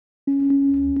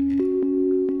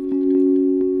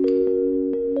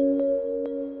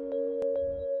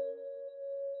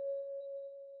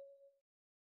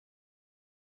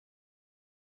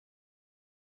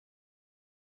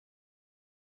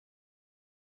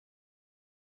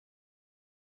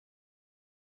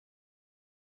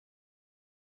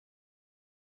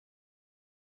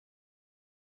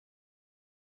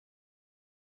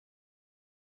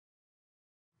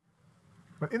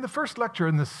But in the first lecture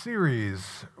in this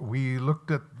series, we looked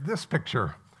at this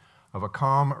picture of a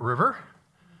calm river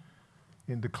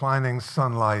in declining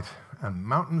sunlight and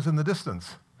mountains in the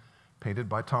distance, painted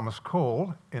by Thomas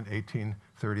Cole in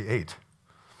 1838.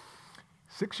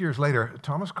 6 years later,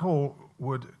 Thomas Cole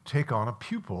would take on a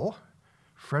pupil,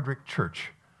 Frederic,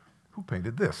 who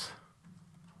painted this.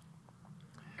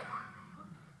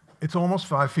 It's almost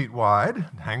 5 feet wide,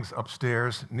 hangs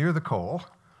upstairs near the Cole,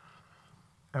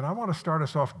 and I want to start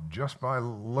us off just by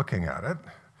looking at it.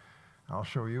 I'll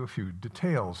show you a few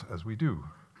details as we do.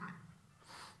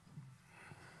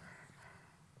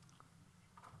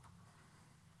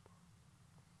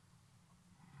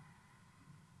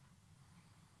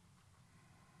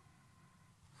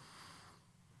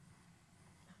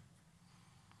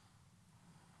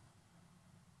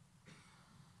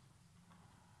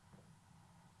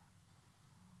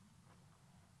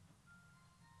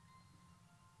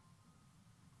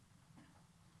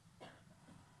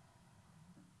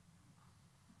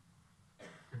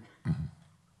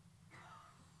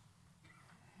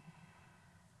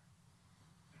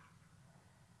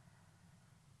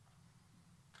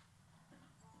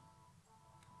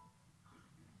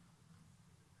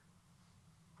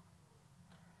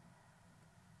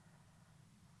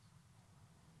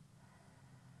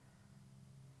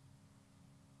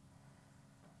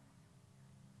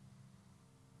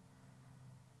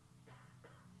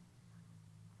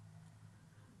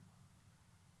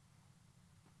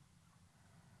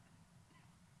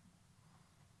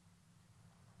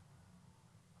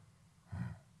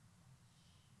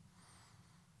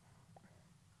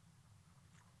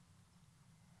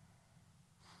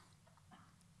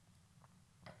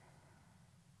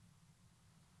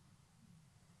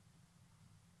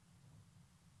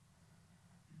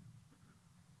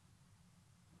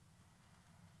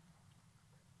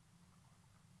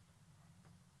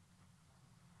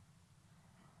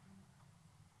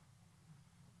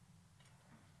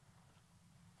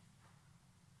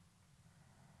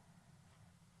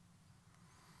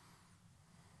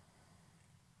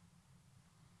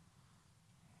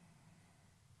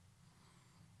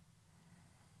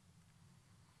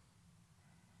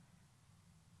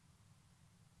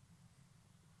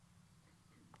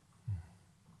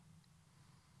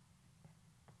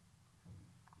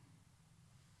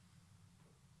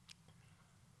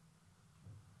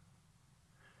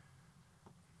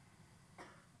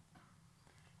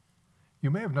 You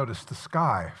may have noticed the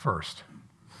sky first.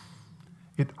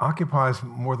 It occupies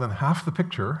more than half the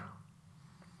picture,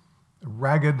 a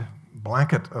ragged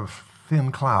blanket of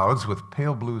thin clouds with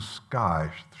pale blue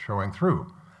sky showing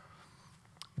through.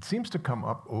 It seems to come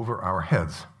up over our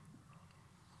heads.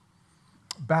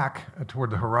 Back toward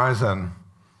the horizon,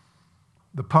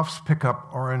 the puffs pick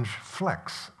up orange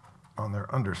flecks on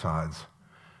their undersides,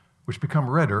 which become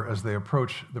redder as they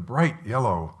approach the bright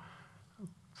yellow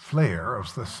flare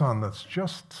of the sun that's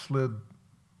just slid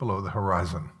below the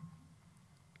horizon.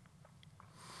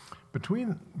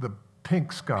 Between the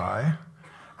pink sky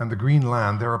and the green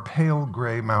land, there are pale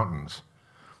gray mountains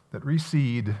that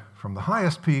recede from the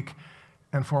highest peak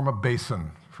and form a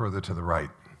basin further to the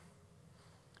right.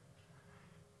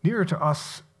 Nearer to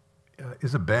us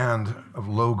is a band of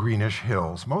low greenish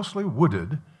hills, mostly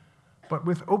wooded, but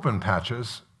with open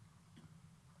patches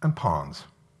and ponds.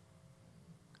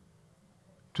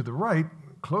 To the right,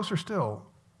 closer still,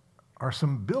 are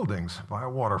some buildings by a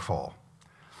waterfall.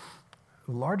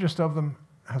 The largest of them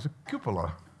has a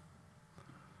cupola.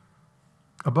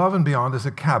 Above and beyond is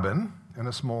a cabin and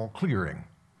a small clearing.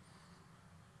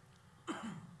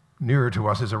 Nearer to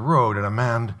us is a road and a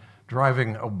man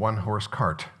driving a one-horse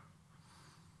cart.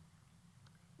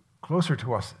 Closer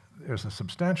to us, there's a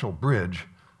substantial bridge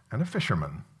and a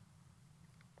fisherman.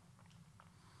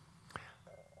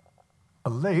 A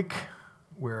lake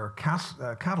where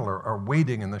cattle are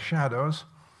wading in the shadows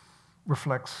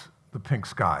reflects the pink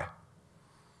sky.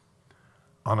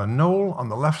 On a knoll on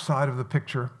the left side of the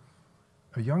picture,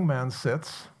 a young man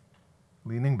sits,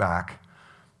 leaning back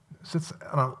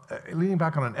on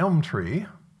an elm tree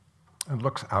and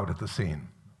looks out at the scene.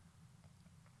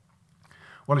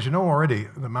 Well, as you know already,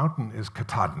 the mountain is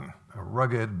Katahdin, a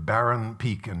rugged, barren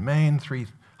peak in Maine,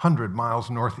 300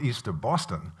 miles northeast of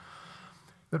Boston,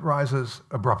 that rises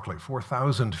abruptly,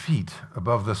 4,000 feet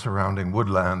above the surrounding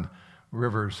woodland,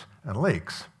 rivers, and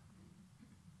lakes.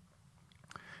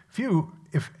 Few,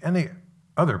 if any,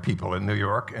 other people in New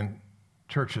York in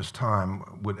Church's time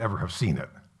would ever have seen it.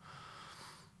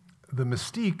 The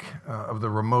mystique of the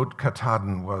remote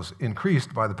Katahdin was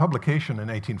increased by the publication in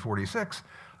 1846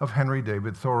 of Henry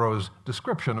David Thoreau's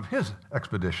description of his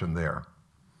expedition there.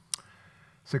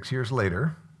 6 years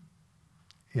later,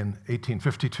 in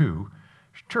 1852,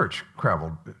 Church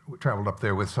traveled up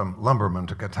there with some lumbermen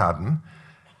to Katahdin,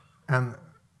 and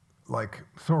like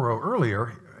Thoreau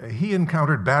earlier, he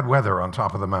encountered bad weather on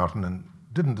top of the mountain and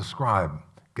didn't describe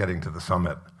getting to the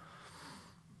summit.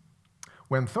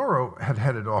 When Thoreau had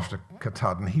headed off to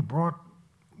Katahdin, he brought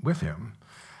with him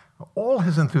all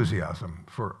his enthusiasm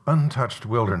for untouched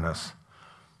wilderness.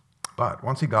 But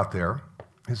once he got there,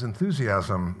 his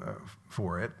enthusiasm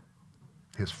for it,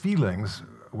 his feelings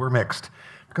were mixed,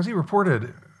 because he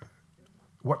reported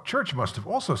what Church must have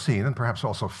also seen and perhaps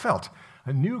also felt,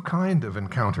 a new kind of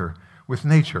encounter with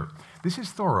nature. This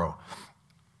is Thoreau.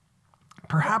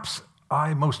 Perhaps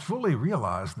I most fully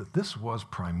realized that this was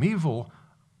primeval,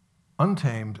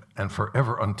 untamed, and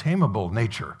forever untamable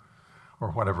nature,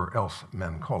 or whatever else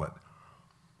men call it.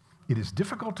 It is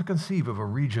difficult to conceive of a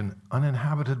region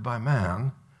uninhabited by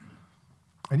man,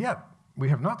 and yet we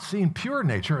have not seen pure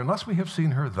nature unless we have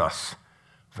seen her thus,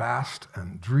 vast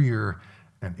and drear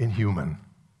and inhuman.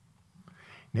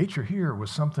 Nature here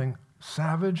was something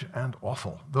savage and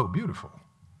awful, though beautiful.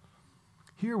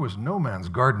 Here was no man's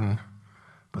garden,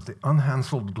 but the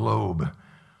unhandselled globe.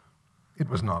 It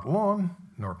was not lawn,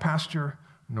 nor pasture,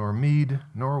 nor mead,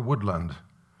 nor woodland,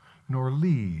 nor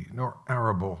lea, nor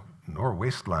arable, nor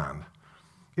wasteland.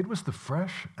 It was the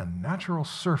fresh and natural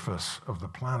surface of the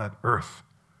planet Earth.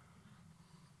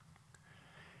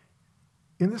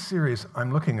 In this series,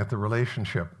 I'm looking at the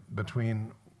relationship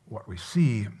between what we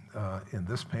see in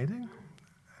this painting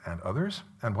and others,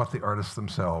 and what the artists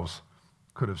themselves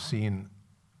could have seen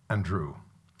and drew.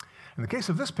 In the case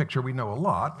of this picture, we know a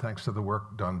lot, thanks to the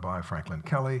work done by Franklin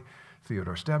Kelly,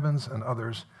 Theodore Stebbins, and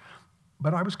others,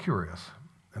 but I was curious,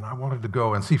 and I wanted to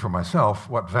go and see for myself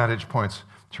what vantage points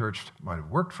Church might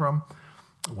have worked from,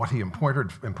 what he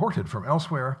imported from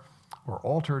elsewhere, or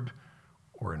altered,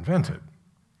 or invented.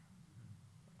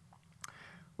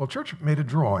 Well, Church made a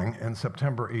drawing in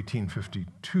September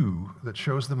 1852 that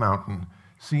shows the mountain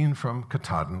seen from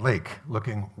Katahdin Lake,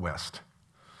 looking west.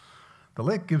 The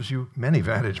lake gives you many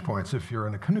vantage points if you're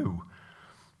in a canoe.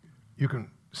 You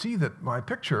can see that my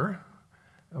picture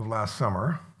of last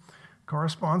summer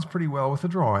corresponds pretty well with the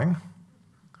drawing.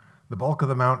 The bulk of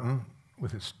the mountain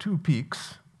with its two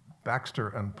peaks, Baxter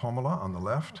and Pomela on the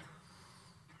left,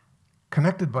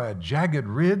 connected by a jagged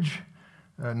ridge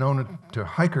known to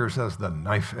hikers as the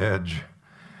knife edge.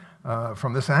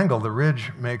 From this angle, the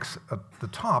ridge makes at the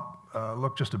top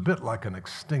look just a bit like an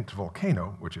extinct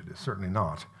volcano, which it is certainly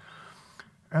not.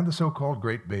 And the so-called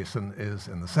Great Basin is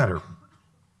in the center.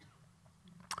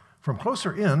 From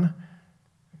closer in,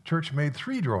 Church made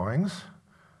three drawings,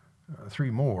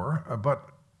 three more, but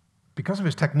because of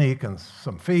his technique and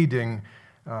some fading,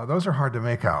 those are hard to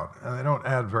make out, and they don't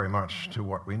add very much to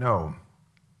what we know.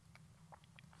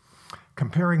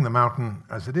 Comparing the mountain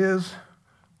as it is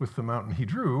with the mountain he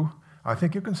drew, I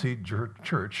think you can see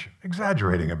Church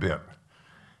exaggerating a bit.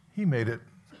 He made it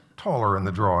taller in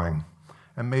the drawing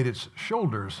and made its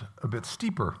shoulders a bit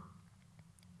steeper.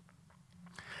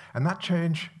 And that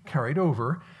change carried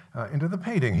over into the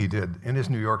painting he did in his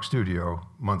New York studio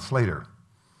months later.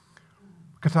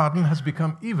 Katahdin has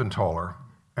become even taller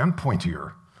and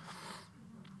pointier.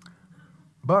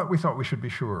 But we thought we should be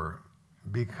sure,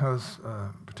 because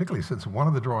particularly since one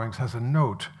of the drawings has a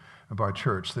note by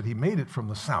Church that he made it from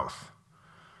the south.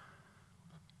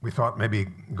 We thought maybe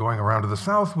going around to the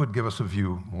south would give us a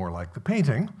view more like the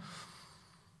painting.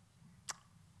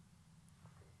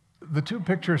 The two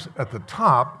pictures at the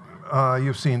top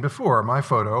you've seen before, my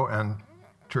photo and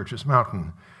Church's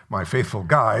mountain. My faithful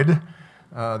guide,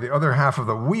 the other half of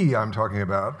the we I'm talking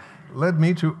about, led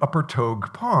me to Upper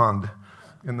Togue Pond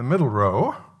in the middle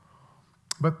row.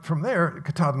 But from there,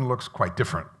 Katahdin looks quite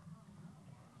different.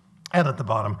 And at the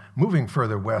bottom, moving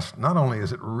further west, not only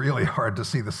is it really hard to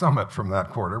see the summit from that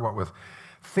quarter, what with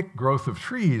thick growth of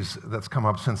trees that's come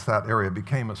up since that area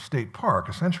became a state park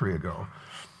a century ago,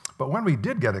 but when we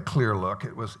did get a clear look,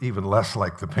 it was even less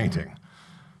like the painting.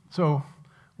 So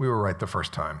we were right the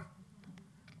first time.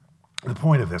 The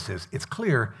point of this is, it's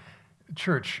clear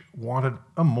Church wanted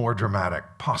a more dramatic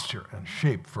posture and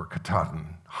shape for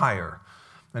Katahdin, higher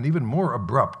and even more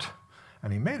abrupt,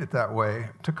 and he made it that way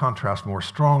to contrast more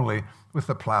strongly with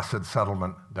the placid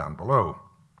settlement down below.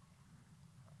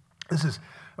 This is,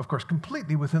 of course,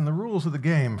 completely within the rules of the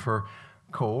game for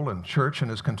Cole and Church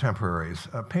and his contemporaries.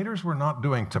 Painters were not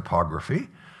doing topography,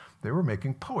 they were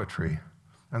making poetry,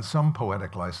 and some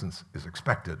poetic license is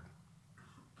expected.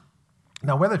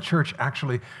 Now, whether Church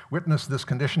actually witnessed this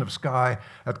condition of sky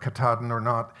at Katahdin or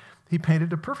not, he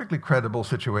painted a perfectly credible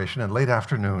situation in late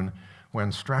afternoon when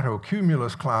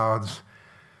stratocumulus clouds,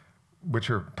 which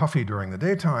are puffy during the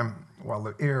daytime, while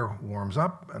the air warms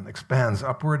up and expands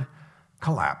upward,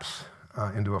 collapse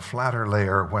into a flatter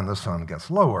layer when the sun gets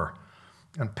lower,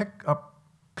 and pick up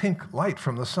pink light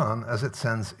from the sun as it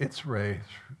sends its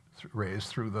rays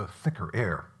through the thicker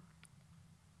air.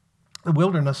 The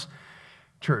wilderness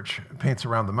Church paints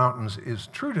around the mountains is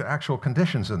true to actual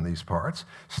conditions in these parts,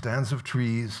 stands of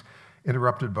trees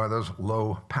interrupted by those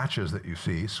low patches that you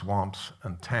see, swamps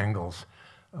and tangles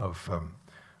of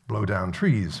blow-down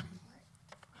trees.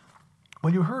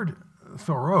 Well, you heard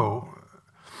Thoreau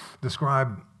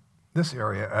describe this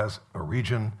area as a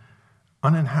region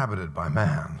uninhabited by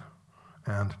man,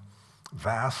 and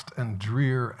vast and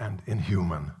drear and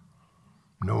inhuman,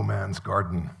 no man's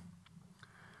garden.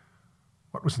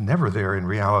 What was never there in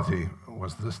reality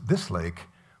was this lake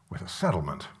with a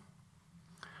settlement.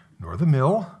 Nor the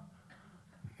mill,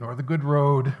 nor the good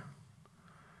road,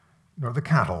 nor the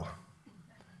cattle.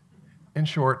 In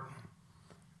short,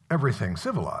 everything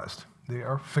civilized. They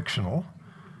are fictional.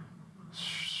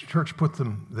 Church put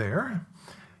them there.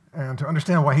 And to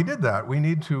understand why he did that, we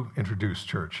need to introduce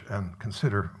Church and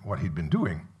consider what he'd been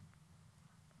doing.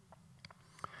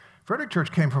 Frederic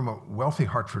Church came from a wealthy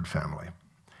Hartford family.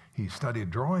 He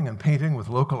studied drawing and painting with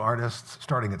local artists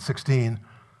starting at 16,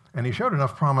 and he showed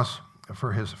enough promise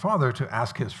for his father to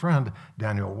ask his friend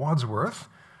Daniel Wadsworth,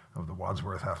 of the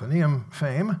Wadsworth Athenaeum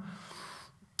fame,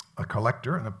 a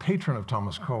collector and a patron of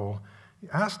Thomas Cole. He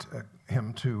asked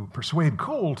him to persuade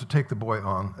Cole to take the boy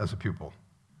on as a pupil.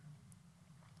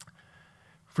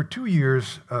 For 2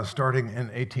 years, starting in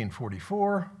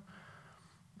 1844,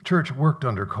 Church worked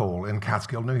under Cole in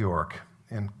Catskill, New York,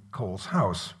 in Cole's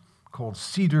house, called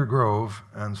Cedar Grove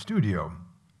and Studio.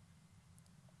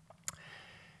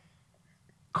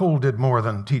 Cole did more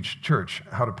than teach Church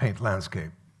how to paint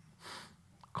landscape.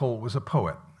 Cole was a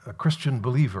poet, a Christian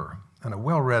believer, and a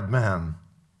well-read man.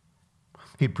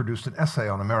 He'd produced an essay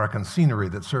on American scenery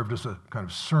that served as a kind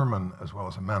of sermon as well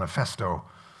as a manifesto.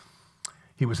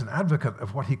 He was an advocate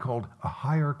of what he called a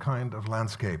higher kind of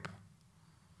landscape,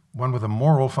 one with a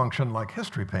moral function like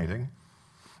history painting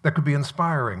that could be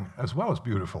inspiring as well as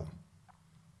beautiful.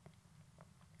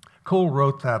 Cole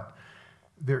wrote that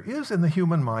there is in the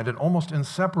human mind an almost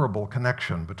inseparable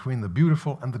connection between the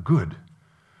beautiful and the good,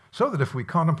 so that if we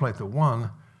contemplate the one,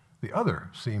 the other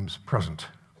seems present.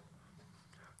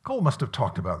 Cole must have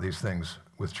talked about these things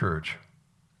with Church.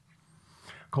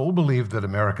 Cole believed that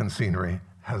American scenery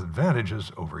has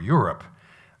advantages over Europe.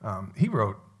 He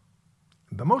wrote,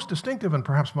 "The most distinctive and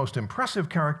perhaps most impressive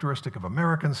characteristic of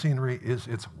American scenery is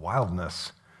its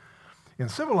wildness. In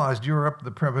civilized Europe,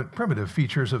 the primitive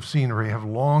features of scenery have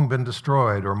long been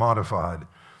destroyed or modified.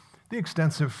 The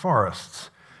extensive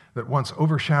forests that once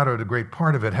overshadowed a great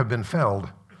part of it have been felled.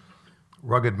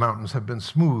 Rugged mountains have been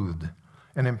smoothed,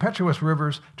 and impetuous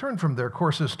rivers turned from their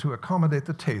courses to accommodate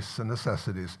the tastes and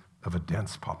necessities of a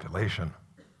dense population."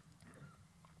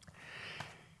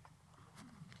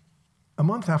 A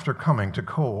month after coming to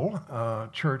Cole,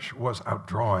 Church was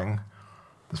outdrawing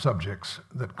the subjects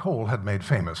that Cole had made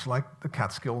famous, like the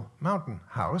Catskill Mountain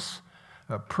House,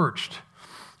 perched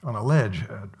on a ledge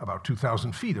about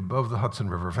 2,000 feet above the Hudson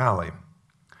River Valley.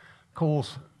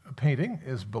 Cole's painting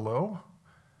is below,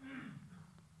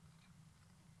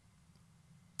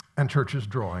 and Church's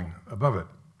drawing above it.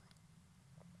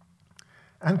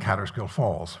 And Catskill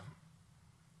Falls.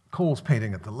 Cole's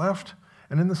painting at the left,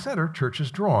 and in the center,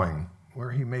 Church's drawing,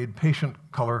 where he made patient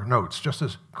color notes, just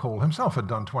as Cole himself had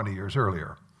done 20 years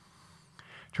earlier.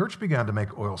 Church began to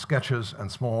make oil sketches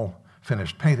and small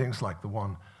finished paintings, like the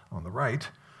one on the right,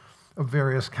 of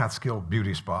various Catskill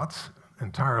beauty spots,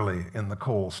 entirely in the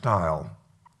Cole style.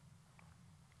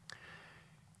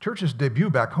 Church's debut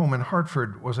back home in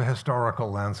Hartford was a historical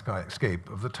landscape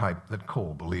of the type that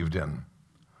Cole believed in.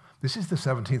 This is the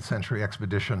 17th century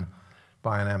expedition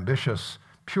by an ambitious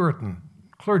Puritan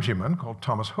clergyman called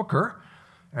Thomas Hooker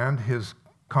and his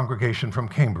congregation from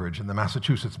Cambridge in the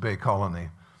Massachusetts Bay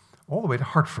Colony, all the way to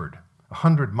Hartford,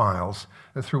 100 miles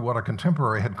through what a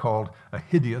contemporary had called a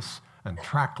hideous and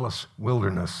trackless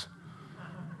wilderness.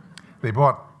 They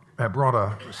brought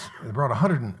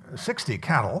 160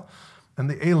 cattle and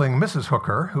the ailing Mrs.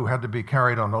 Hooker, who had to be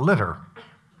carried on a litter.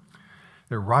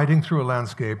 They're riding through a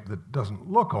landscape that doesn't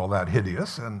look all that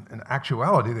hideous, and in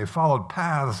actuality, they followed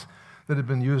paths that had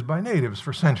been used by natives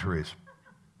for centuries.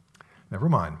 Never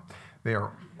mind. They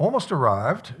are almost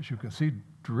arrived, as you can see,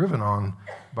 driven on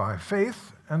by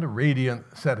faith and a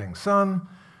radiant setting sun,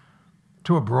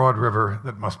 to a broad river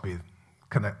that must be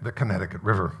the Connecticut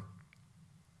River.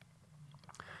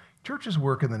 Church's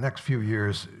work in the next few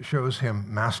years shows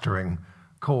him mastering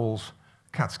Cole's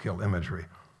Catskill imagery.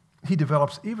 He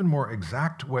develops even more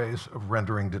exact ways of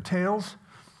rendering details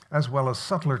as well as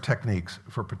subtler techniques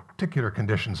for particular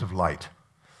conditions of light.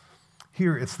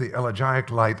 Here it's the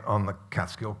elegiac light on the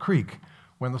Catskill Creek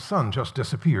when the sun just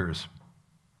disappears.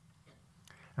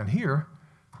 And here,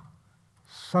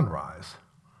 sunrise.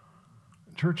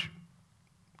 Church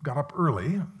got up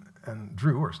early and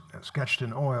drew or sketched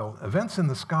in oil events in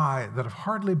the sky that have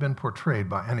hardly been portrayed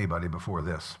by anybody before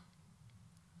this.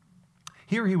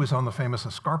 Here he was on the famous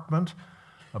escarpment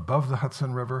above the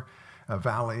Hudson River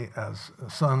Valley as the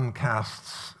sun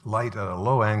casts light at a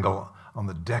low angle on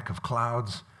the deck of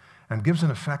clouds and gives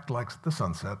an effect like the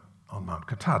sunset on Mount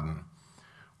Katahdin,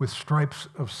 with stripes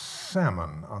of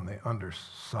salmon on the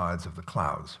undersides of the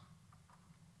clouds.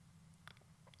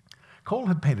 Cole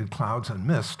had painted clouds and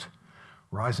mist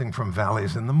rising from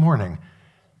valleys in the morning.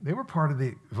 They were part of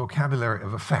the vocabulary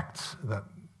of effects that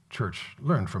Church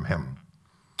learned from him.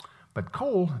 But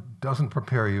Cole doesn't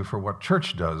prepare you for what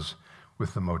Church does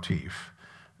with the motif,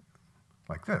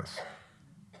 like this.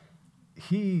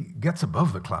 He gets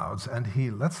above the clouds, and he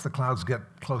lets the clouds get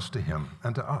close to him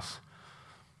and to us.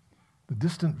 The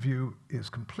distant view is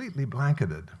completely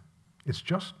blanketed. It's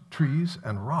just trees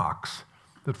and rocks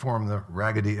that form the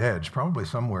raggedy edge, probably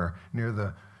somewhere near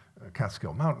the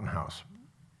Catskill Mountain House.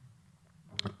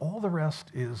 And all the rest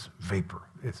is vapor.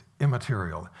 It's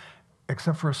immaterial,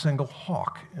 except for a single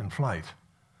hawk in flight.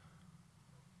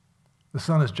 The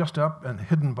sun is just up and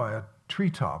hidden by a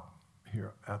treetop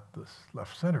here at the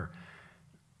left center.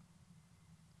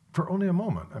 For only a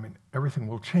moment, everything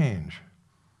will change.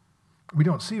 We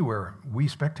don't see where we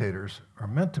spectators are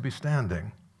meant to be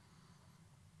standing.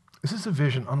 This is a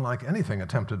vision unlike anything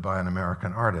attempted by an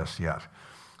American artist yet.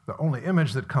 The only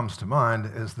image that comes to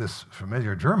mind is this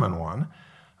familiar German one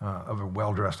of a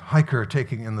well-dressed hiker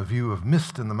taking in the view of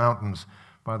mist in the mountains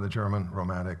by the German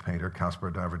romantic painter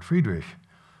Caspar David Friedrich.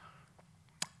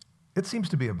 It seems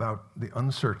to be about the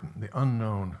uncertain, the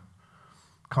unknown,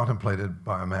 contemplated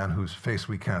by a man whose face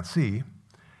we can't see,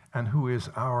 and who is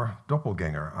our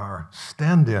doppelganger, our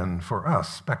stand-in for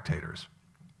us spectators.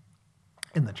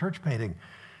 In the Church painting,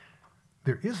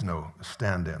 there is no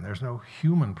stand-in. There's no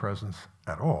human presence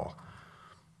at all,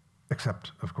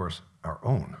 except, of course, our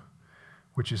own,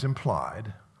 which is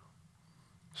implied,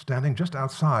 standing just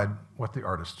outside what the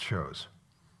artist shows.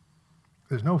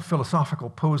 There's no philosophical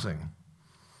posing,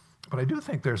 but I do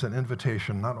think there's an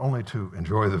invitation not only to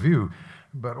enjoy the view,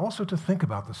 but also to think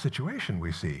about the situation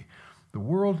we see. The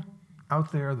world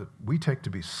out there that we take to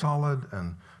be solid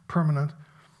and permanent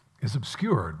is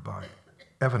obscured by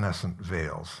evanescent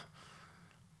veils.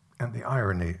 And the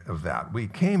irony of that. We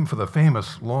came for the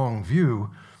famous long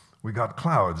view, we got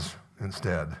clouds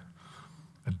instead.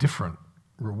 A different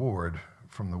reward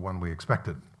from the one we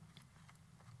expected.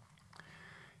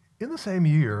 In the same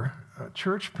year,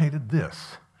 Church painted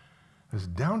this, as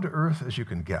down-to-earth as you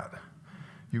can get.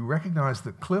 You recognize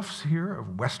the cliffs here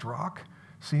of West Rock,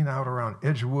 seen out around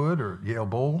Edgewood or Yale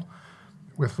Bowl,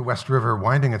 with the West River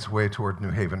winding its way toward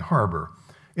New Haven Harbor,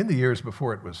 in the years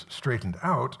before it was straightened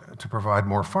out to provide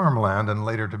more farmland and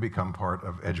later to become part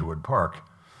of Edgewood Park.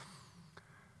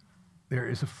 There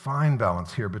is a fine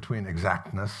balance here between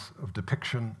exactness of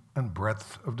depiction and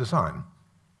breadth of design.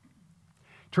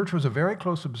 Church was a very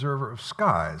close observer of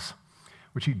skies,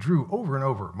 which he drew over and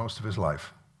over most of his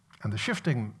life. And the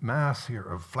shifting mass here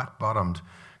of flat-bottomed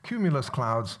cumulus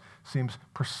clouds seems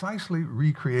precisely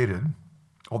recreated,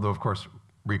 although of course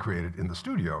recreated in the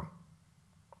studio.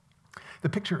 The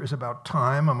picture is about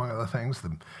time, among other things,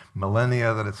 the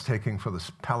millennia that it's taking for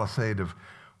this palisade of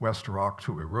West Rock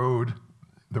to erode,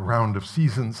 the round of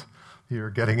seasons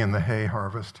here, getting in the hay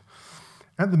harvest,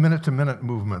 and the minute-to-minute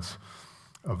movements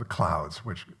of the clouds,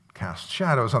 which cast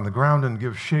shadows on the ground and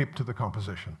give shape to the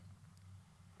composition.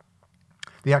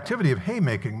 The activity of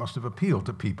haymaking must have appealed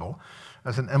to people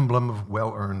as an emblem of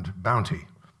well-earned bounty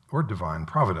or divine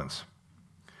providence.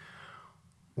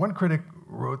 One critic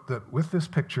wrote that with this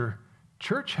picture,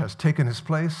 Church has taken his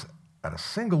place at a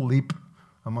single leap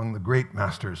among the great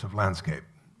masters of landscape.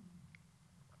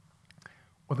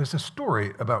 Well, there's a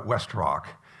story about West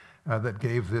Rock that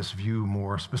gave this view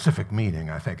more specific meaning,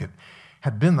 I think. It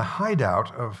had been the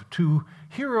hideout of two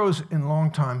heroes in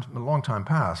long time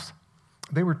past.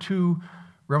 They were two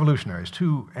revolutionaries,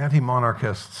 two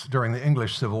anti-monarchists during the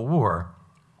English Civil War,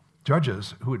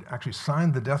 judges who had actually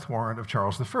signed the death warrant of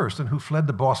Charles I and who fled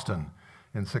to Boston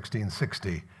in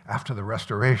 1660 after the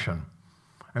Restoration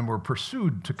and were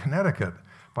pursued to Connecticut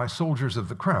by soldiers of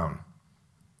the Crown.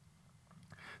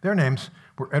 Their names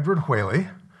were Edward Whaley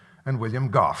and William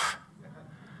Goff.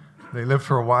 They lived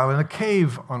for a while in a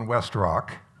cave on West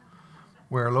Rock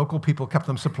where local people kept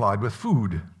them supplied with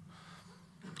food.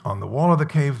 On the wall of the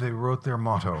cave, they wrote their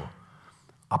motto,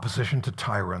 Opposition to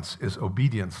tyrants is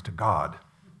obedience to God.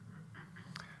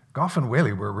 Gough and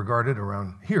Whaley were regarded,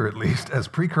 around here at least, as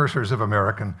precursors of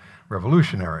American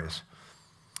revolutionaries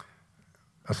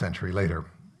a century later.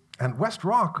 And West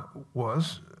Rock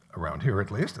was, around here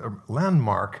at least, a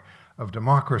landmark of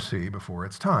democracy before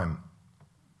its time.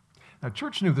 Now,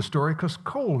 Church knew the story because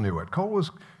Cole knew it. Cole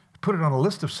put it on a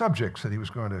list of subjects that he was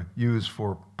going to use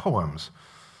for poems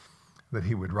that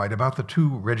he would write about the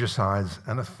two regicides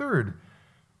and a third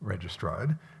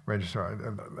regicide,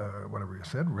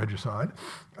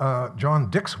 John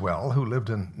Dixwell, who lived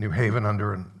in New Haven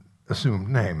under an assumed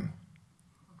name.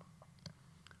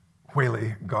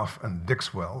 Whaley, Gough, and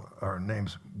Dixwell are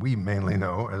names we mainly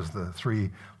know as the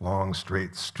three long,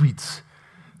 straight streets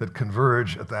that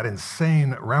converge at that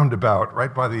insane roundabout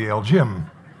right by the Yale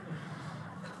gym.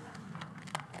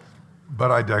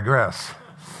 But I digress.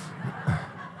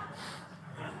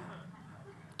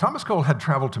 Thomas Cole had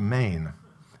traveled to Maine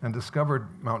and discovered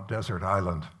Mount Desert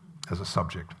Island as a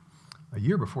subject a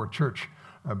year before Church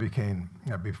became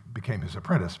his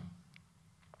apprentice.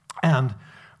 And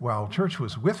while Church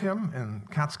was with him in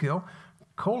Catskill,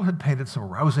 Cole had painted some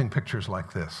rousing pictures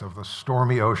like this of the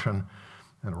stormy ocean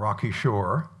and rocky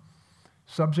shore,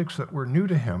 subjects that were new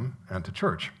to him and to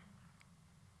Church.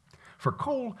 For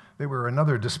Cole, they were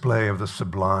another display of the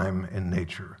sublime in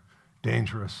nature,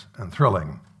 dangerous and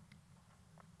thrilling.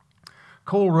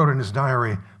 Cole wrote in his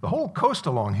diary, "The whole coast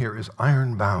along here is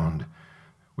iron-bound,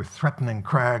 with threatening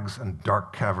crags and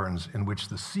dark caverns in which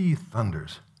the sea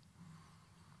thunders."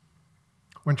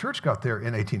 When Church got there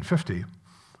in 1850,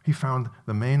 he found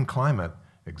the Maine climate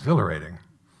exhilarating.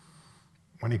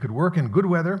 When he could work in good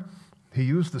weather, he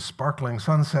used the sparkling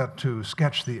sunset to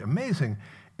sketch the amazing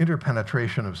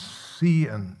interpenetration of sea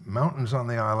and mountains on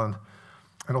the island,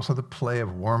 and also the play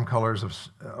of warm colors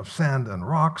of sand and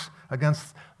rocks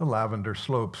against the lavender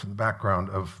slopes and background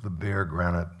of the bare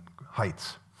granite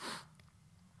heights.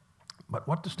 But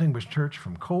what distinguished Church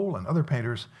from Cole and other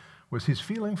painters was his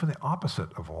feeling for the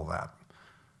opposite of all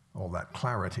that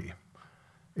clarity.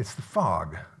 It's the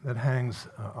fog that hangs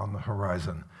on the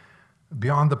horizon,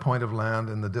 beyond the point of land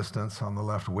in the distance on the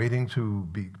left, waiting to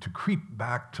creep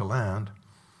back to land.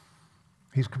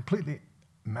 He's completely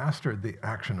mastered the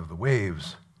action of the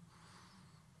waves.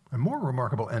 And more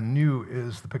remarkable and new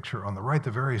is the picture on the right,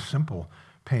 the very simple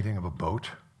painting of a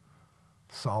boat,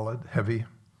 solid, heavy,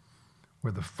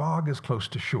 where the fog is close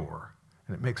to shore,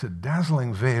 and it makes a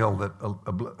dazzling veil that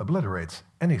obliterates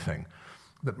anything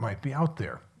that might be out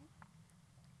there.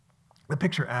 The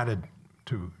picture added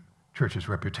to Church's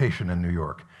reputation in New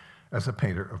York as a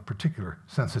painter of particular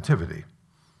sensitivity.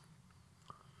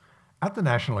 At the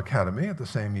National Academy at the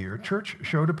same year, Church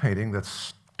showed a painting that's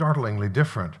startlingly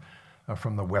different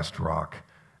from the West Rock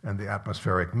and the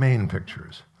atmospheric Maine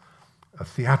pictures. A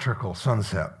theatrical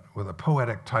sunset with a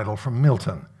poetic title from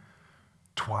Milton,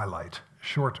 "Twilight,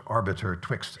 short arbiter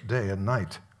twixt day and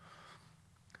night."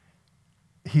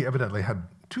 He evidently had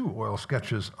two oil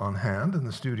sketches on hand in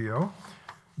the studio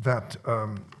that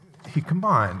he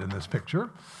combined in this picture,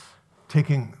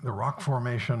 taking the rock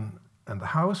formation and the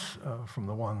house from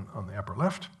the one on the upper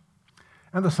left,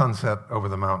 and the sunset over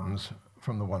the mountains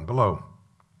from the one below.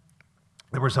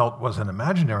 The result was an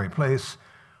imaginary place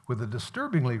with a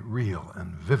disturbingly real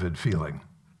and vivid feeling.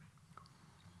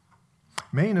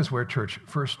 Maine is where Church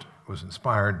first was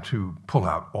inspired to pull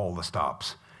out all the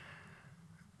stops.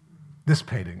 This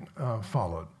painting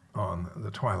followed on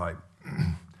the Twilight,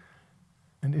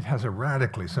 and it has a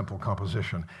radically simple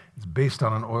composition. It's based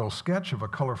on an oil sketch of a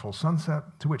colorful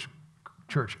sunset to which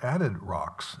Church added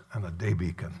rocks and a day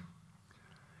beacon.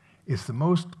 It's the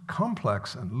most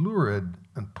complex and lurid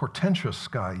and portentous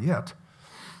sky yet,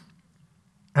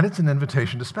 and it's an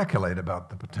invitation to speculate about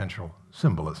the potential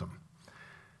symbolism.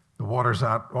 The waters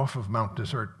out off of Mount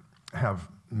Desert have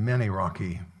many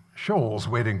rocky shoals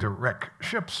waiting to wreck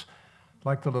ships,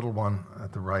 like the little one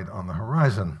at the right on the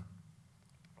horizon.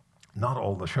 Not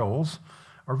all the shoals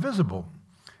are visible,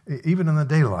 even in the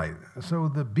daylight, so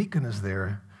the beacon is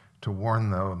there to warn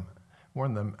them,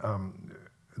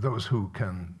 those who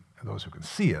can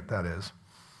see it, that is.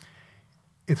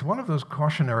 It's one of those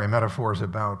cautionary metaphors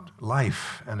about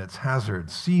life and its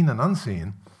hazards, seen and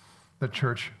unseen, that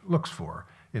Church looks for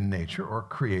in nature or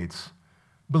creates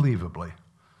believably.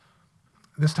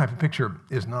 This type of picture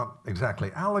is not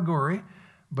exactly allegory,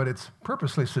 but it's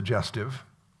purposely suggestive.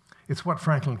 It's what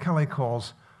Franklin Kelly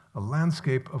calls a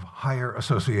landscape of higher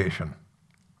association.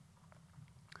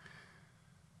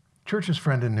 Church's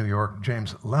friend in New York,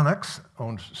 James Lennox,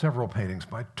 owned several paintings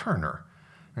by Turner,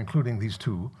 including these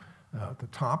two at the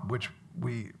top, which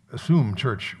we assume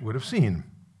Church would have seen.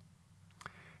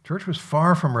 Church was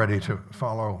far from ready to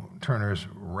follow Turner's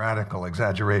radical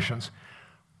exaggerations,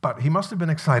 but he must have been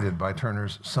excited by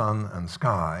Turner's sun and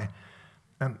sky,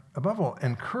 and above all,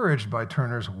 encouraged by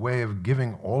Turner's way of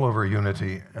giving all-over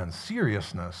unity and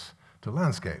seriousness to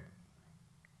landscape.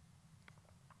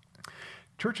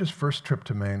 Church's first trip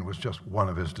to Maine was just one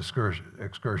of his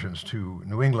excursions to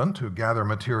New England to gather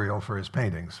material for his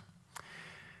paintings.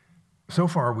 So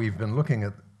far, we've been looking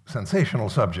at sensational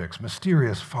subjects,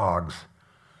 mysterious fogs,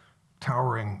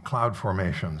 towering cloud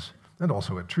formations, and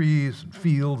also at trees, and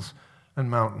fields, and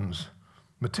mountains,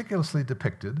 meticulously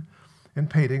depicted in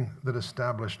painting that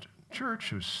established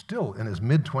Church, who's still in his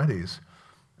mid-20s,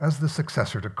 as the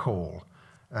successor to Cole,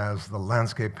 as the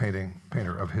landscape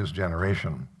painter of his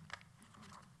generation.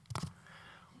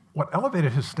 What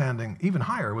elevated his standing even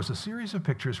higher was a series of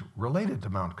pictures related to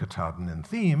Mount Katahdin in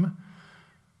theme,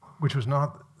 which was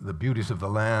not the beauties of the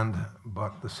land,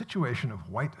 but the situation of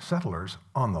white settlers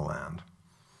on the land.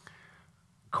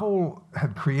 Cole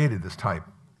had created this type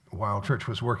while Church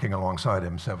was working alongside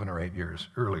him 7 or 8 years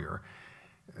earlier.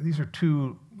 These are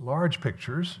 2 large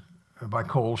pictures by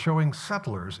Cole showing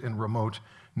settlers in remote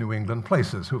New England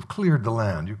places who have cleared the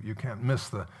land. You can't miss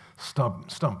the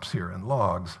stumps here and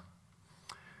logs.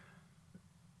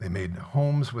 They made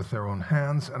homes with their own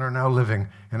hands and are now living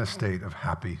in a state of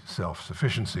happy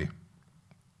self-sufficiency.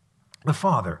 The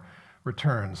father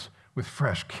returns with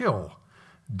fresh kill,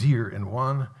 deer in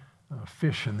one,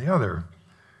 fish in the other,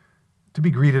 to be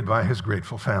greeted by his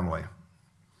grateful family.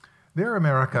 Their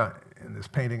America, in this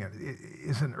painting,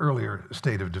 is an earlier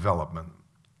state of development,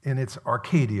 in its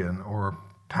Arcadian or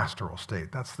pastoral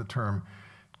state. That's the term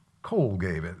Cole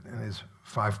gave it in his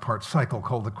 5-part cycle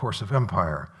called The Course of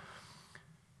Empire.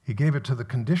 He gave it to the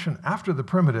condition after the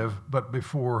primitive, but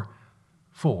before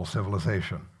full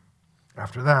civilization.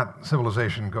 After that,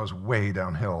 civilization goes way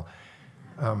downhill.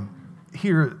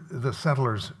 Here, the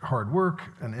settlers' hard work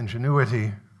and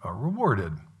ingenuity are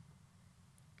rewarded.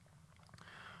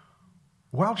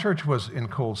 While Church was in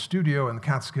Cole's studio in the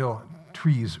Catskill,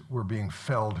 trees were being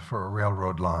felled for a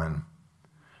railroad line.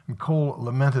 And Cole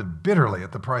lamented bitterly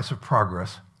at the price of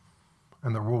progress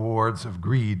and the rewards of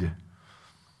greed.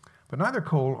 But neither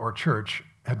Cole or Church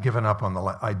had given up on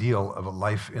the ideal of a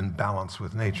life in balance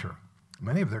with nature.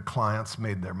 Many of their clients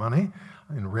made their money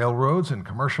in railroads and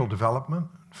commercial development,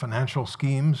 financial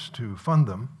schemes to fund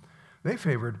them. They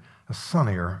favored a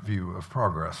sunnier view of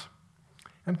progress.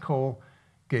 And Cole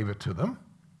gave it to them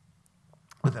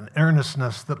with an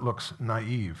earnestness that looks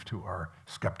naive to our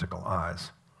skeptical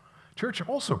eyes. Church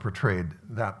also portrayed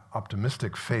that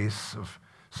optimistic face of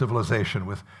civilization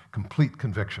with complete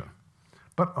conviction,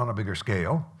 but on a bigger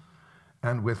scale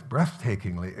and with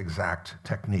breathtakingly exact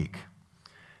technique.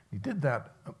 He did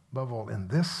that, above all, in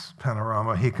this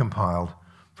panorama he compiled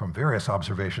from various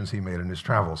observations he made in his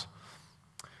travels.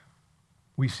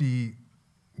 We see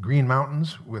green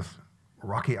mountains with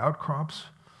rocky outcrops,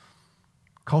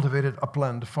 cultivated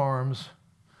upland farms,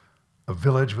 a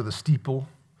village with a steeple,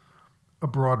 a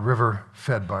broad river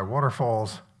fed by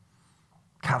waterfalls,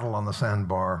 cattle on the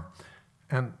sandbar,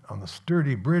 and on the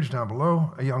sturdy bridge down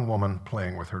below, a young woman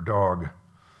playing with her dog.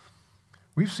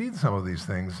 We've seen some of these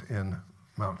things in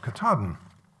Mount Katahdin.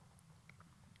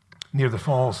 Near the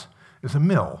falls is a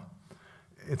mill.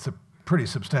 It's a pretty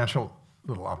substantial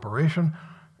little operation.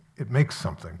 It makes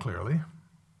something, clearly.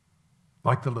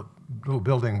 Like the little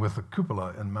building with the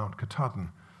cupola in Mount Katahdin,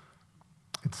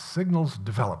 it signals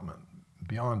development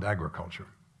beyond agriculture.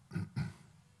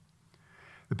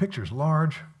 The picture's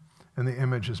large, and the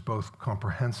image is both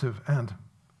comprehensive and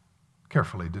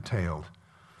carefully detailed.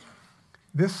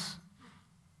 This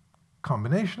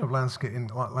combination of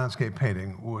landscape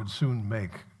painting would soon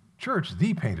make Church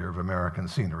the painter of American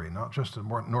scenery, not just a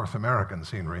more North American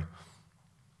scenery.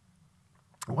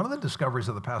 One of the discoveries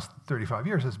of the past 35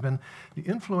 years has been the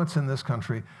influence in this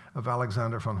country of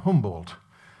Alexander von Humboldt,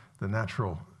 the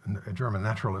German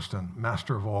naturalist and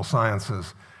master of all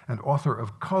sciences, and author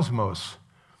of Cosmos,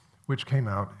 which came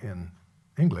out in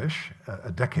English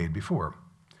a decade before.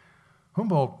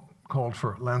 Humboldt called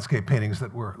for landscape paintings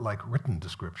that were like written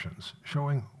descriptions,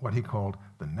 showing what he called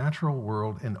the natural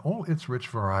world in all its rich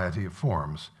variety of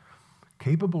forms,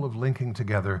 capable of linking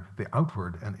together the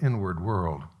outward and inward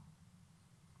world.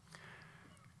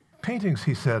 Paintings,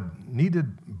 he said,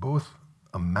 needed both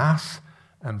a mass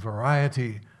and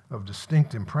variety of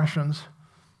distinct impressions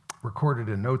recorded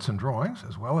in notes and drawings,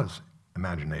 as well as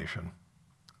imagination.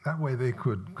 That way they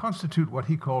could constitute what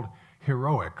he called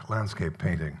heroic landscape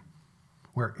painting,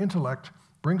 where intellect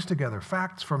brings together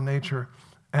facts from nature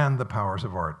and the powers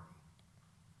of art.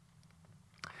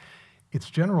 It's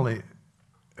generally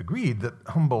agreed that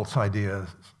Humboldt's ideas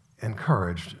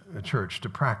encouraged a church to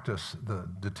practice the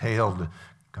detailed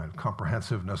kind of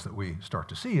comprehensiveness that we start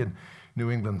to see in New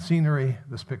England scenery,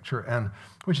 this picture, and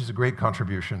which is a great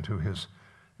contribution to his,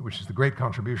 which is the great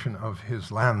contribution of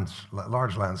his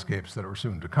large landscapes that are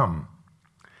soon to come.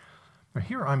 Now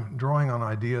here I'm drawing on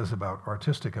ideas about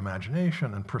artistic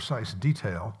imagination and precise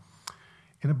detail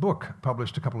in a book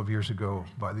published a couple of years ago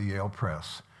by the Yale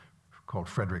Press called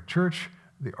Frederic,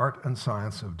 The Art and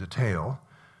Science of Detail,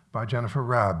 by Jennifer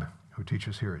Rabb, who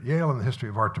teaches here at Yale in the History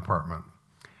of Art department.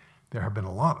 There have been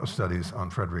a lot of studies on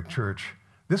Frederic.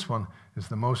 This one is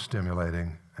the most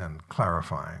stimulating and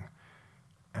clarifying,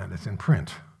 and it's in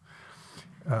print.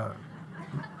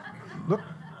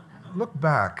 Look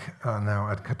back now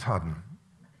at Katahdin.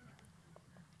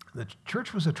 The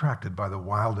church was attracted by the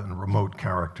wild and remote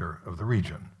character of the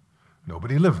region.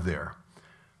 Nobody lived there.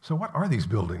 So what are these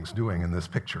buildings doing in this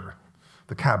picture?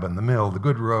 The cabin, the mill, the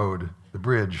good road, the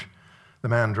bridge, the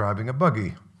man driving a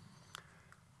buggy.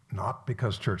 Not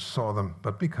because Church saw them,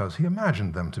 but because he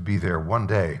imagined them to be there one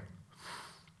day.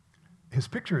 His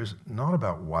picture is not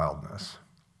about wildness,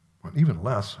 or even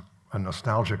less a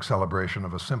nostalgic celebration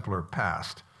of a simpler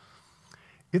past.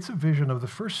 It's a vision of the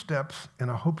first steps in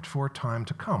a hoped-for time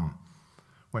to come,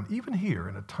 when even here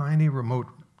in a tiny, remote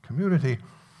community,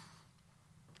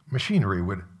 machinery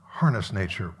would harness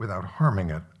nature without harming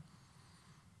it.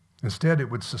 Instead, it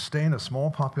would sustain a small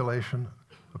population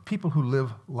of people who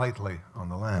live lightly on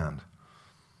the land.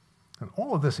 And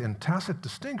all of this in tacit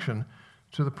distinction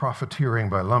to the profiteering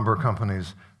by lumber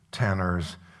companies,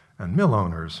 tanners, and mill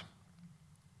owners.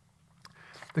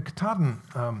 The Katahdin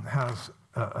has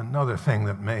another thing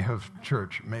that may have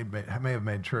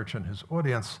made Church and his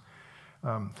audience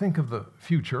think of the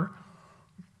future,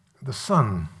 the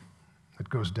sun that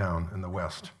goes down in the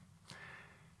west.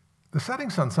 The setting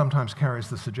sun sometimes carries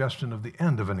the suggestion of the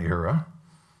end of an era,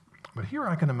 but here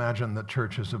I can imagine that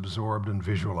Church has absorbed and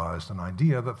visualized an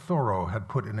idea that Thoreau had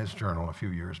put in his journal a few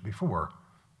years before.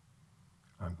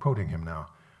 I'm quoting him now.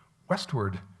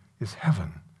 "Westward is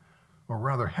heaven, or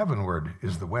rather heavenward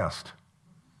is the west.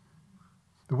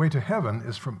 The way to heaven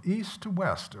is from east to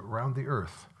west around the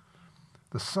earth.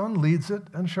 The sun leads it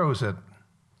and shows it.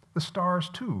 The stars,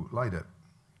 too, light it."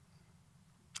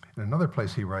 In another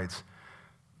place he writes,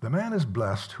 "The man is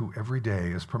blessed who every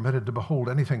day is permitted to behold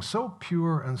anything so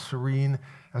pure and serene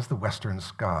as the western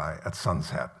sky at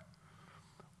sunset,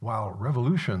 while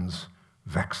revolutions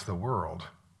vex the world."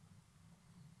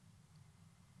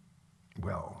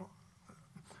 Well,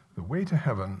 the way to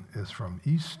heaven is from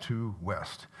east to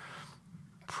west.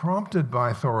 Prompted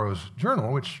by Thoreau's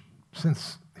journal, which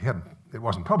since it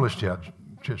wasn't published yet,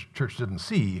 Church didn't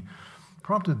see,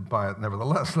 prompted by it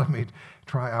nevertheless, let me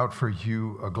try out for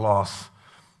you a gloss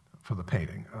for the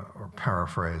painting, or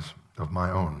paraphrase of my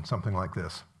own, something like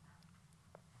this.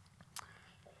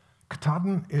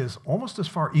 Katahdin is almost as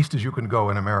far east as you can go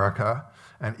in America,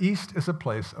 and east is a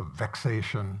place of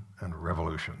vexation and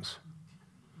revolutions.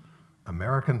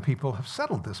 American people have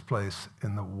settled this place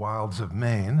in the wilds of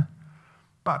Maine,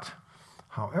 but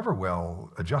however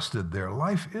well adjusted their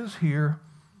life is here,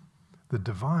 the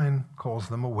divine calls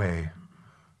them away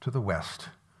to the west,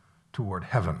 toward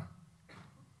heaven.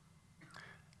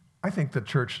 I think that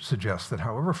Church suggests that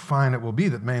however fine it will be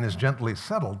that Maine is gently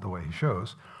settled the way he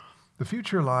shows, the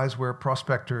future lies where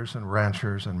prospectors and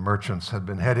ranchers and merchants had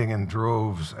been heading in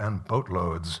droves and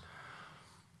boatloads.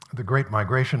 The Great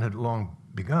Migration had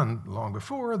begun long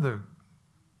before. The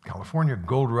California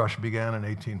gold rush began in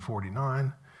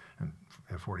 1849, and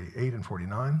 48 and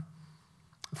 49.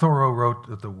 Thoreau wrote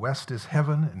that the West is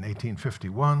heaven in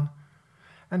 1851,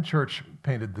 and Church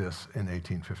painted this in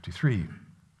 1853.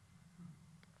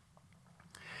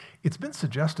 It's been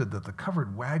suggested that the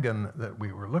covered wagon that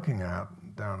we were looking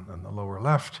at down in the lower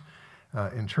left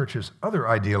in Church's other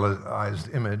idealized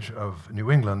image of New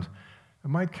England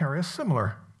might carry a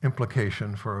similar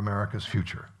implication for America's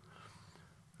future,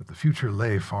 that the future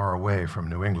lay far away from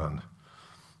New England.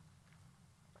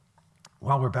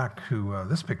 While we're back to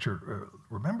this picture,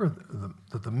 remember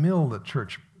that the mill that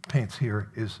Church paints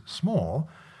here is small,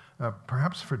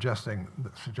 perhaps suggesting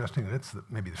that it's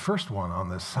maybe the first one on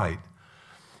this site.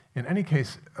 In any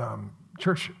case,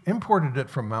 Church imported it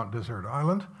from Mount Desert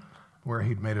Island, where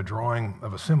he'd made a drawing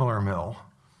of a similar mill.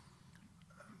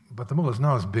 But the mill is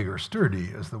not as big or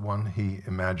sturdy as the one he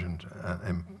imagined and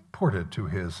imported to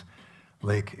his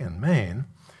lake in Maine,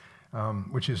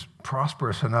 which is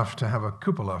prosperous enough to have a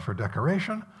cupola for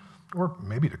decoration, or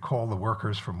maybe to call the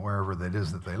workers from wherever it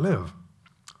is that they live.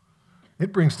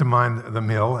 It brings to mind the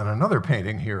mill in another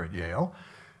painting here at Yale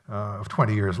of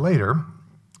 20 years later,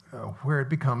 where it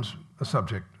becomes a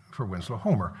subject for Winslow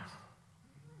Homer.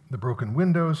 The broken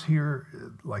windows here,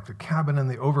 like the cabin in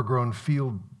the overgrown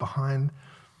field behind,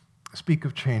 speak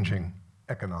of changing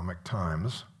economic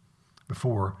times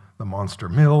before the monster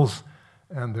mills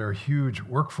and their huge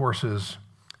workforces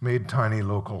made tiny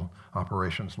local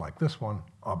operations like this one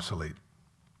obsolete.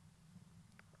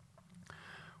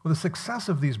 Well, the success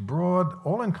of these broad,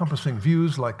 all-encompassing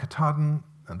views like Katahdin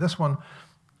and this one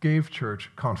gave Church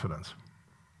confidence.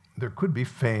 There could be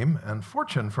fame and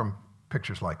fortune from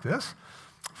pictures like this,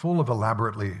 full of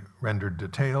elaborately rendered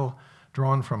detail,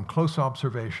 drawn from close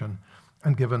observation,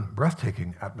 and given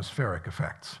breathtaking atmospheric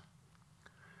effects.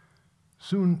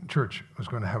 Soon, Church was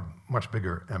going to have much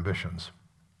bigger ambitions.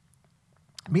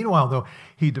 Meanwhile, though,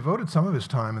 he devoted some of his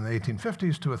time in the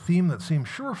 1850s to a theme that seemed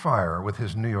surefire with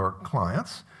his New York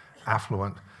clients,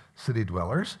 affluent city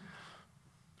dwellers,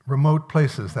 remote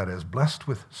places, that is, blessed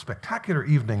with spectacular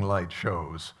evening light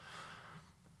shows,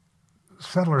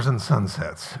 settlers and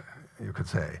sunsets, you could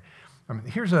say. I mean,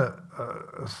 here's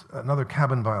another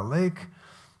cabin by a lake.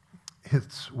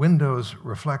 Its windows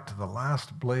reflect the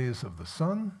last blaze of the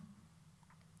sun.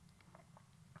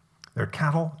 There are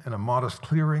cattle in a modest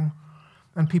clearing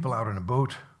and people out in a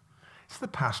boat. It's the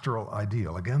pastoral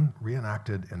ideal, again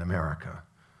reenacted in America,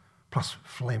 plus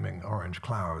flaming orange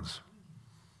clouds.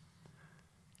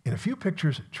 In a few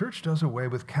pictures, Church does away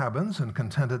with cabins and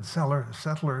contented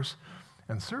settlers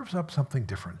and serves up something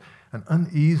different, an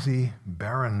uneasy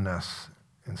barrenness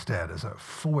instead, as a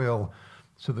foil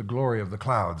to the glory of the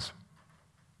clouds.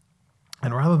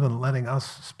 And rather than letting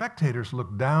us spectators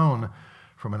look down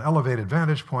from an elevated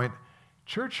vantage point,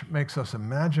 Church makes us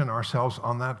imagine ourselves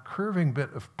on that curving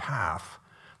bit of path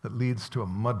that leads to a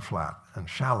mudflat and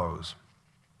shallows.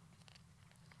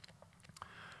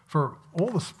 For all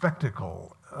the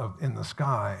spectacle in the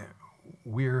sky,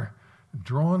 we're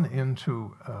drawn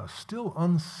into a still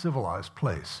uncivilized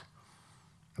place,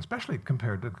 especially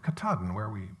compared to Katahdin, where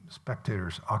we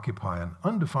spectators occupy an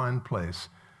undefined place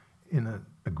in an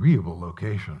agreeable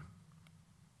location.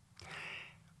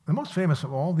 The most famous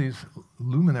of all these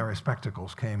luminary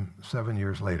spectacles came 7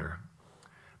 years later,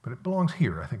 but it belongs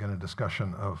here, I think, in a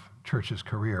discussion of Church's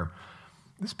career.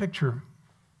 This picture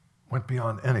went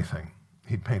beyond anything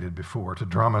he'd painted before to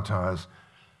dramatize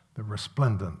the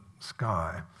resplendent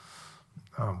sky.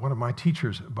 One of my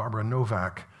teachers, Barbara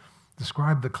Novak,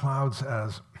 described the clouds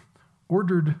as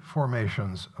ordered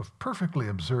formations of perfectly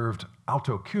observed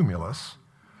altocumulus,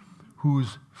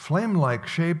 whose flame-like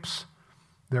shapes,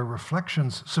 their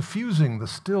reflections suffusing the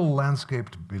still landscape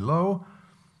below,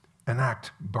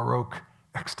 enact Baroque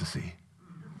ecstasy.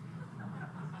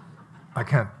 I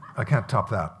can't top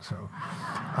that. So,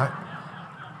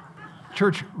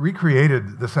 Church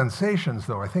recreated the sensations,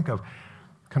 though, I think, of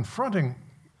confronting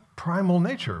primal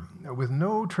nature with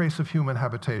no trace of human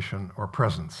habitation or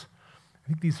presence. I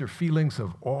think these are feelings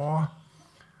of awe,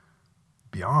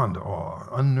 beyond awe,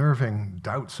 unnerving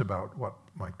doubts about what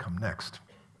might come next.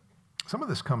 Some of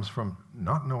this comes from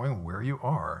not knowing where you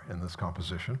are in this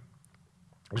composition.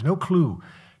 There's no clue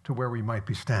to where we might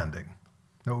be standing,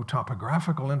 no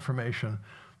topographical information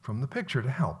from the picture to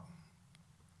help.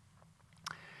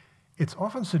 It's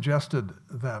often suggested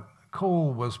that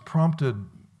Cole was prompted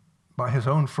by his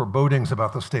own forebodings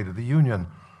about the state of the Union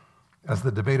as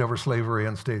the debate over slavery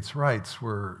and states' rights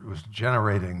was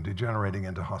degenerating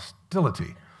into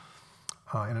hostility.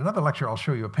 In another lecture, I'll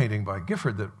show you a painting by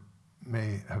Gifford that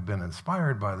may have been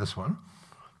inspired by this one,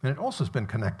 and it also has been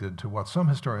connected to what some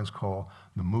historians call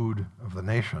the mood of the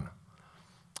nation.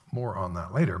 More on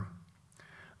that later.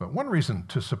 But one reason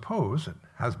to suppose, it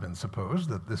has been supposed,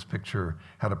 that this picture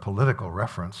had a political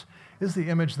reference is the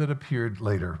image that appeared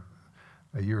later,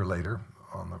 a year later,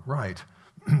 on the right,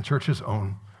 Church's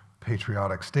own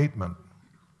patriotic statement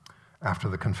after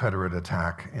the Confederate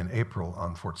attack in April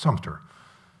on Fort Sumter.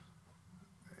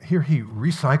 Here he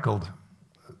recycled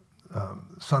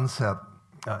sunset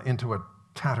into a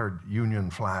tattered Union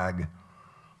flag,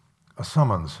 a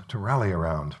summons to rally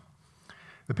around.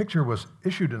 The picture was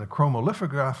issued in a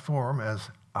chromolithograph form as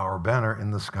Our Banner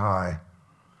in the Sky.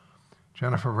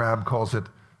 Jennifer Rabb calls it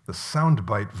the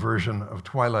soundbite version of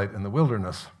Twilight in the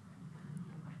Wilderness.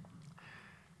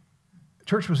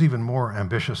 Church was even more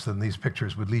ambitious than these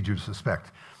pictures would lead you to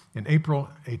suspect. In April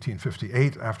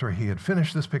 1858, after he had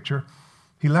finished this picture,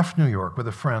 he left New York with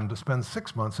a friend to spend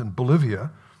 6 months in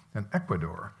Bolivia and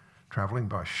Ecuador, traveling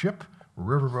by ship,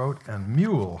 riverboat, and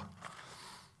mule.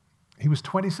 He was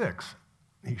 26.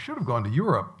 He should have gone to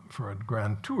Europe for a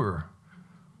grand tour.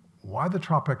 Why the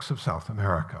tropics of South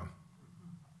America?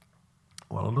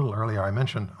 Well, a little earlier I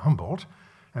mentioned Humboldt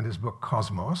and his book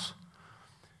Cosmos.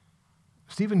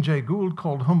 Stephen Jay Gould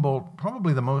called Humboldt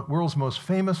probably the world's most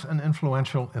famous and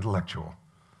influential intellectual.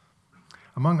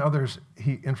 Among others,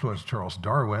 he influenced Charles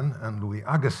Darwin and Louis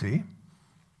Agassiz.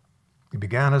 He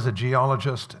began as a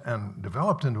geologist and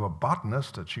developed into a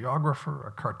botanist, a geographer,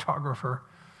 a cartographer,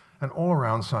 an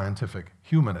all-around scientific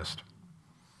humanist.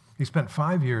 He spent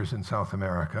 5 years in South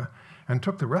America and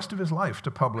took the rest of his life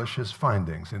to publish his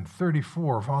findings in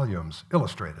 34 volumes,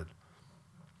 illustrated.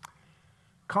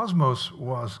 Cosmos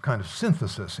was kind of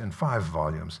synthesis in 5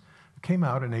 volumes. It came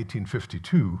out in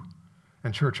 1852,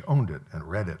 and Church owned it and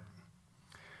read it.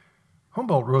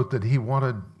 Humboldt wrote that he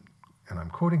wanted, and I'm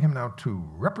quoting him now, to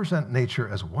represent nature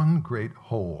as one great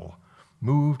whole,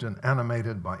 moved and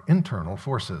animated by internal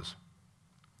forces.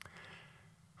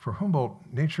 For Humboldt,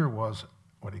 nature was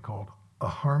what he called a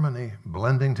harmony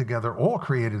blending together all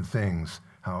created things,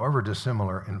 however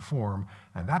dissimilar in form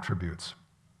and attributes.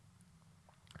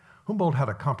 Humboldt had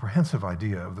a comprehensive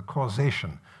idea of the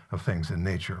causation of things in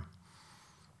nature.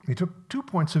 He took 2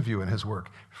 points of view in his work,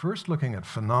 first looking at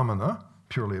phenomena,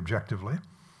 purely objectively,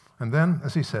 and then,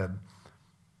 as he said,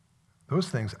 those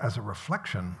things as a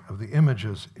reflection of the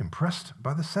images impressed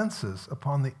by the senses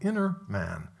upon the inner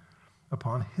man,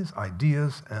 upon his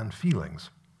ideas and feelings.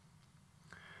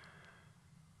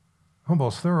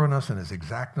 Humboldt's thoroughness and his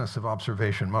exactness of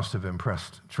observation must have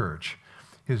impressed Church.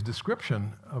 His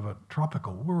description of a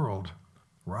tropical world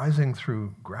rising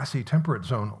through grassy temperate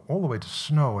zone all the way to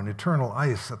snow and eternal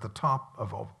ice at the top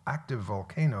of an active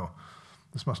volcano,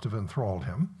 this must have enthralled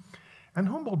him. And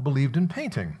Humboldt believed in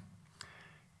painting.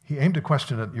 He aimed a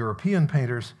question at European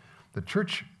painters that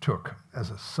Church took as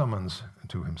a summons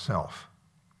to himself.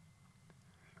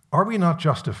 Are we not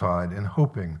justified in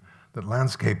hoping that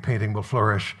landscape painting will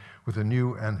flourish with a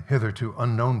new and hitherto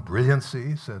unknown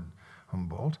brilliancy, said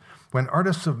Humboldt, when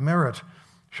artists of merit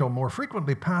shall more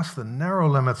frequently pass the narrow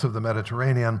limits of the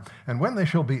Mediterranean, and when they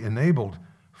shall be enabled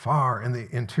far in the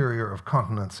interior of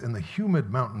continents, in the humid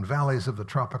mountain valleys of the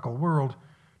tropical world,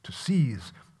 to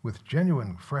seize with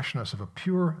genuine freshness of a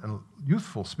pure and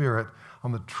youthful spirit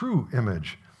on the true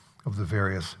image of the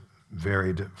various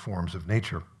varied forms of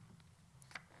nature.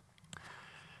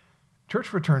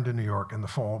 Church returned to New York in the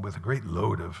fall with a great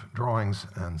load of drawings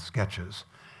and sketches,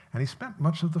 and he spent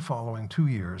much of the following 2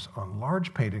 years on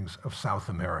large paintings of South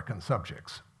American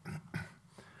subjects.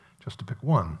 Just to pick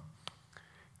one,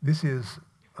 this is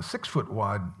a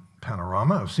 6-foot-wide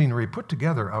panorama of scenery put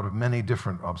together out of many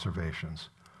different observations,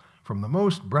 from the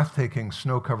most breathtaking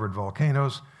snow-covered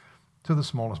volcanoes to the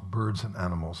smallest birds and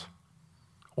animals.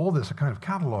 All this a kind of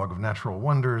catalog of natural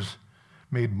wonders,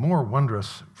 made more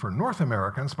wondrous for North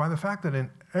Americans by the fact that in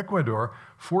Ecuador,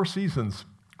 4 seasons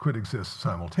could exist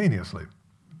simultaneously.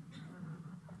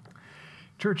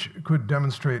 Church could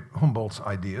demonstrate Humboldt's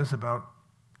ideas about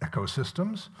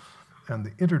ecosystems and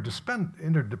the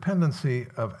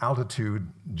interdependency of altitude,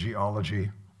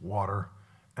 geology, water,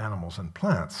 animals, and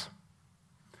plants.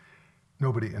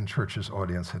 Nobody in Church's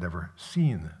audience had ever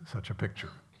seen such a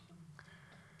picture.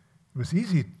 It was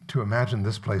easy to imagine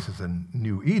this place as a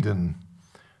New Eden.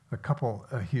 The couple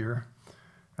here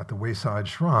at the Wayside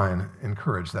Shrine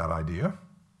encouraged that idea.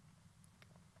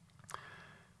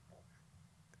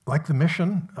 Like the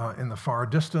mission in the far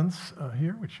distance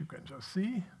here, which you can just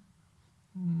see,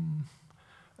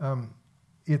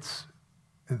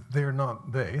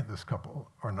 this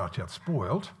couple are not yet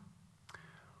spoiled.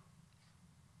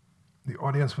 The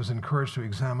audience was encouraged to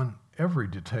examine every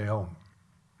detail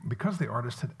because the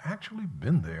artist had actually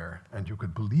been there and you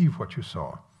could believe what you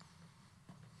saw.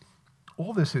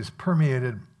 All this is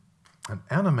permeated and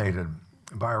animated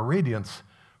by a radiance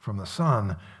from the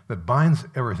sun that binds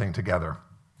everything together.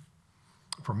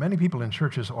 For many people in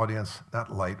Church's audience,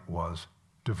 that light was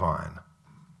divine.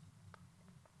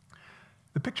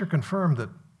 The picture confirmed that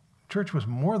Church was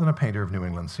more than a painter of New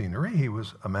England scenery. He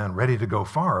was a man ready to go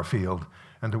far afield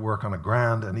and to work on a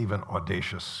grand and even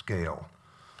audacious scale.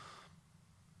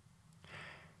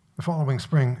 The following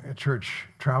spring, Church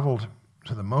traveled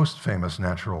to the most famous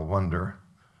natural wonder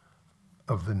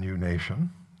of the new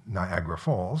nation, Niagara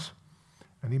Falls,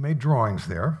 and he made drawings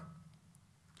there.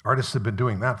 Artists had been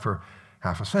doing that for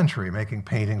half a century, making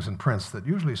paintings and prints that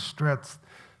usually stress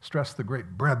the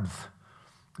great breadth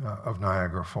of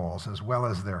Niagara Falls, as well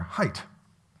as their height.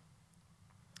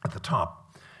 At the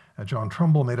top, John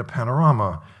Trumbull made a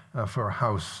panorama for a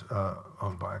house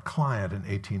owned by a client in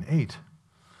 1808.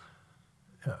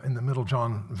 In the middle,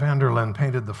 John Vanderlyn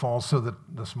painted the falls so that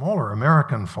the smaller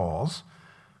American falls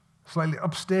slightly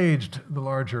upstaged the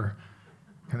larger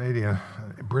Canadian,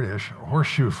 British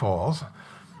Horseshoe Falls,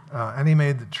 and he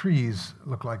made the trees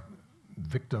look like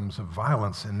victims of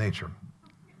violence in nature.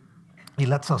 He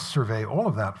lets us survey all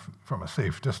of that from a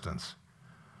safe distance.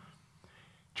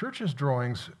 Church's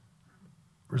drawings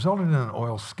resulted in an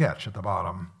oil sketch at the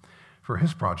bottom for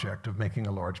his project of making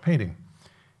a large painting.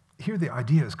 Here the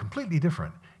idea is completely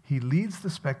different. He leads the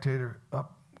spectator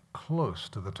up close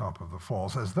to the top of the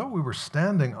falls, as though we were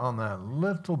standing on that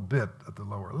little bit at the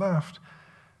lower left,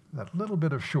 that little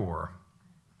bit of shore.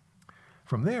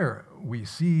 From there, we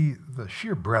see the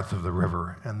sheer breadth of the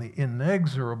river and the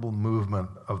inexorable movement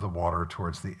of the water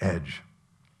towards the edge.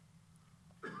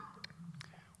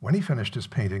 When he finished his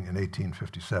painting in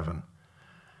 1857,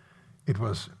 it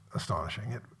was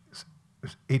astonishing. It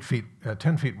was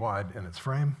 10 feet wide in its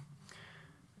frame,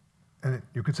 and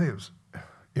you could say it was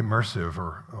immersive,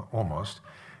 or almost.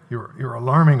 You're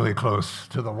alarmingly close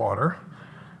to the water.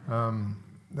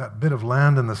 That bit of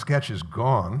land in the sketch is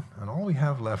gone, and all we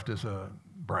have left is a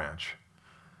branch.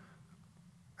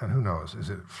 And who knows, is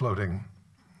it floating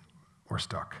or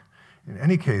stuck? In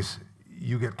any case,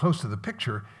 you get close to the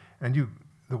picture, and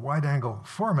the wide-angle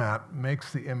format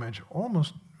makes the image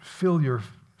almost fill your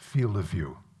field of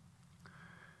view.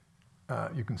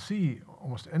 You can see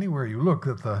almost anywhere you look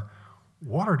that the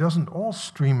water doesn't all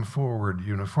stream forward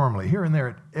uniformly. Here and there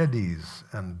it eddies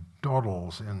and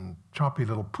dawdles in choppy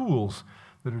little pools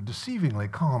that are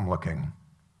deceivingly calm-looking.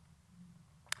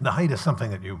 The height is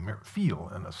something that you feel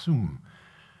and assume.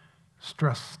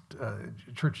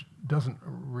 Church doesn't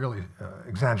really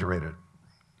exaggerate it.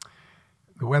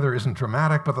 The weather isn't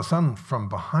dramatic, but the sun from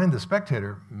behind the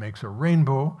spectator makes a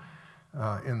rainbow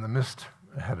in the mist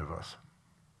ahead of us.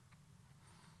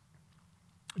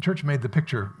 Church made the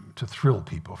picture to thrill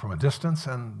people from a distance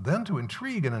and then to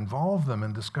intrigue and involve them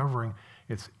in discovering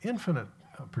its infinite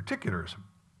particulars.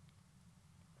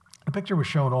 The picture was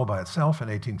shown all by itself in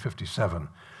 1857.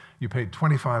 You paid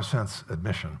 25 cents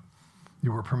admission.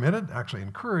 You were permitted, actually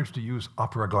encouraged, to use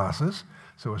opera glasses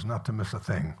so as not to miss a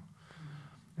thing.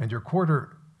 And your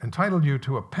quarter entitled you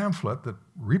to a pamphlet that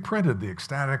reprinted the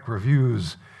ecstatic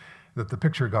reviews that the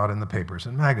picture got in the papers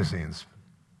and magazines.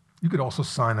 You could also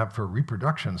sign up for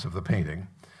reproductions of the painting,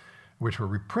 which were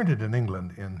reprinted in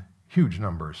England in huge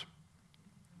numbers.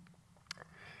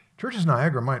 Church's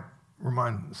Niagara might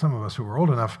remind some of us who were old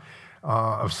enough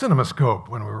of CinemaScope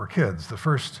when we were kids, the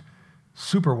first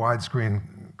super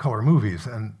widescreen color movies,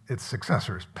 and its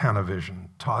successors, Panavision,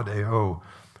 Todd A.O.,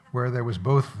 where there was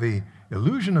both the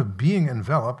illusion of being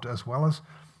enveloped as well as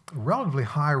relatively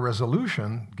high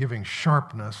resolution, giving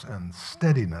sharpness and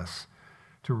steadiness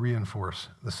to reinforce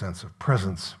the sense of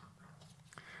presence.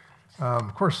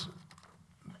 Of course,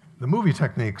 the movie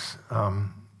techniques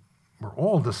were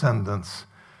all descendants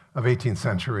of 18th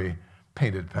century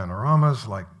painted panoramas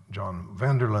like John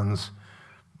Vanderlyn's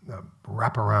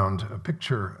wraparound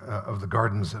picture of the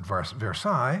gardens at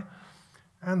Versailles,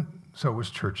 and so was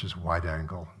Church's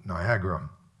wide-angle Niagara.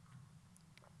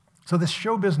 So this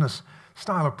show business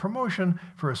style of promotion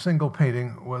for a single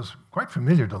painting was quite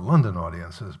familiar to London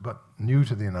audiences, but new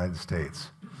to the United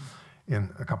States. In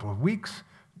a couple of weeks,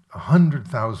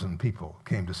 100,000 people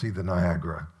came to see the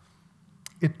Niagara.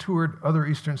 It toured other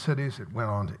eastern cities, it went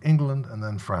on to England and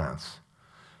then France.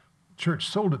 Church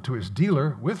sold it to his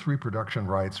dealer with reproduction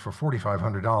rights for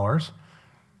 $4,500,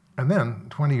 and then,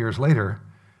 20 years later,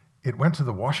 it went to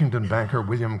the Washington banker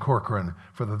William Corcoran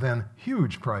for the then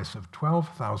huge price of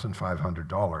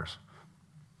 $12,500.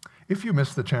 If you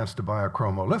missed the chance to buy a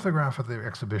chromolithograph at the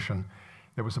exhibition,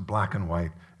 there was a black and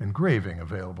white engraving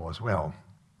available as well.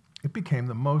 It became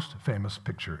the most famous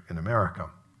picture in America.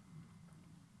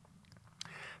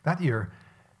 That year,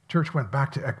 Church went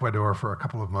back to Ecuador for a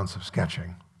couple of months of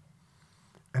sketching,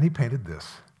 and he painted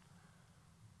this.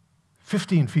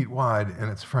 15 feet wide in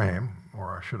its frame,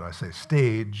 or should I say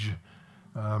stage,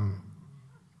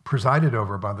 presided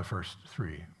over by the first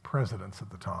three presidents at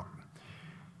the top.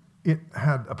 It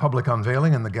had a public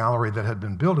unveiling in the gallery that had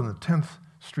been built in the 10th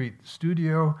Street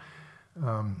studio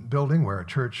building where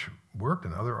Church worked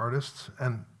and other artists,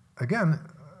 and again,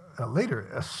 later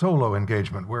a solo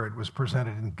engagement where it was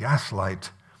presented in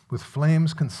gaslight with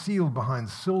flames concealed behind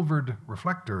silvered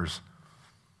reflectors.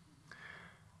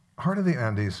 Heart of the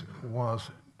Andes was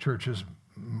Church's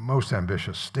most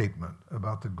ambitious statement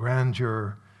about the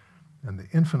grandeur and the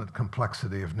infinite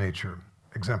complexity of nature,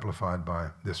 exemplified by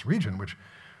this region, which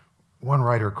one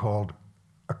writer called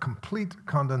a complete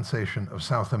condensation of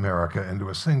South America into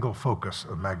a single focus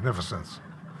of magnificence.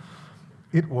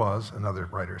 It was, another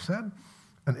writer said,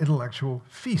 an intellectual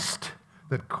feast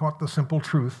that caught the simple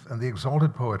truth and the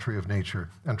exalted poetry of nature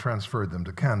and transferred them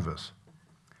to canvas.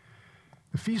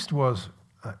 The feast was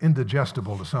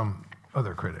indigestible to some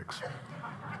other critics,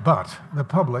 but the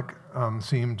public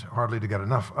seemed hardly to get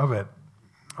enough of it.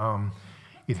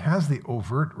 It has the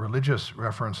overt religious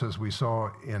references we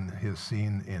saw in his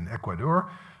scene in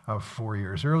Ecuador of 4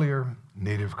 years earlier,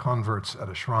 native converts at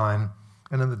a shrine,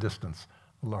 and in the distance,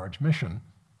 a large mission.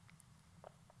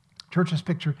 Church's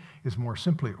picture is more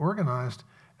simply organized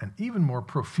and even more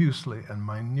profusely and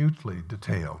minutely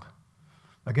detailed.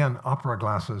 Again, opera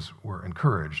glasses were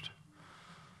encouraged.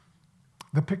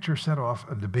 The picture set off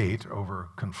a debate over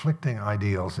conflicting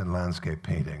ideals in landscape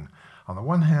painting. On the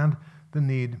one hand, the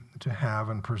need to have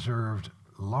and preserved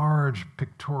large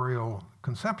pictorial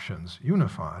conceptions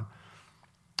unified,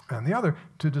 and the other,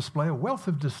 to display a wealth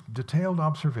of detailed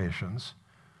observations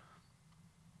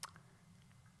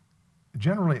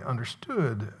generally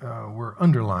understood were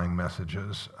underlying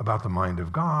messages about the mind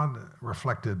of God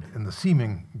reflected in the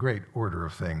seeming great order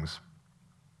of things.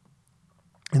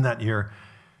 In that year,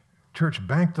 Church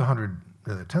banked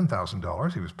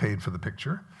 $10,000. He was paid for the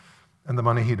picture, and the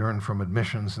money he'd earned from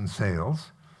admissions and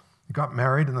sales. He got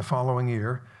married in the following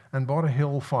year and bought a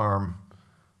hill farm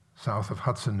south of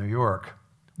Hudson, New York,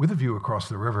 with a view across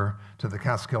the river to the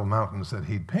Catskill Mountains that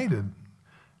he'd painted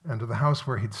and to the house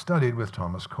where he'd studied with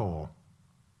Thomas Cole.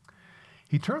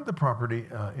 He turned the property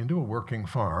into a working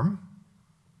farm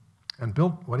and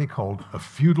built what he called a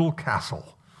feudal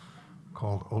castle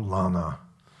called Olana.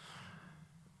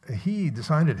 He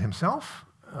designed it himself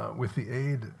with the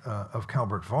aid of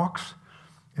Calvert Vaux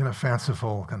in a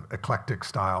fanciful, kind of eclectic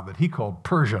style that he called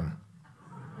Persian.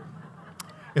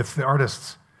 It's the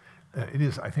artist's, it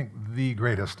is, I think, the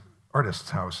greatest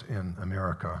artist's house in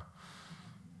America.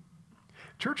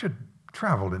 Church had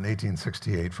traveled in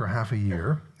 1868 for half a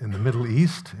year in the Middle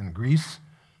East, in Greece,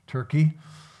 Turkey.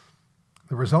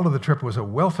 The result of the trip was a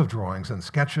wealth of drawings and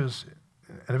sketches,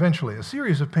 and eventually a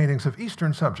series of paintings of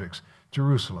Eastern subjects: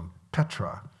 Jerusalem,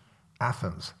 Petra,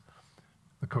 Athens,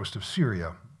 the coast of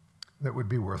Syria, that would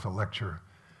be worth a lecture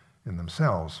in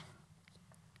themselves.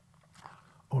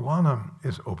 Olana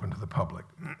is open to the public.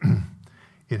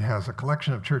 It has a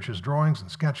collection of Church's drawings and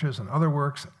sketches and other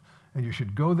works, and you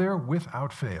should go there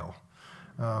without fail.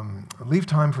 Leave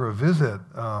time for a visit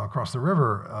across the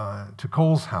river to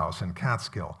Cole's house in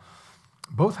Catskill.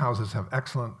 Both houses have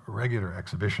excellent regular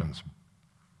exhibitions.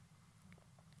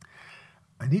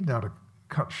 I need now to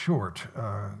cut short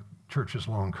Church's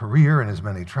long career and his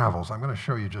many travels. I'm going to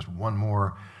show you just one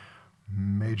more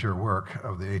major work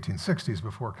of the 1860s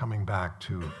before coming back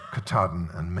to Katahdin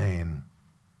and Maine.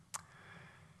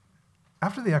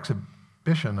 After the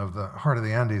exhibition of the Heart of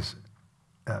the Andes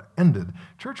ended,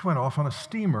 Church went off on a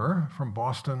steamer from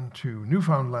Boston to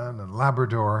Newfoundland and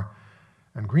Labrador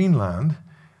and Greenland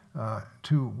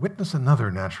to witness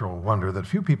another natural wonder that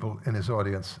few people in his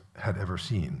audience had ever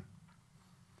seen: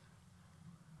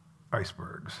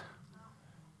 icebergs.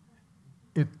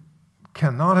 It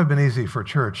cannot have been easy for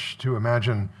Church to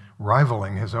imagine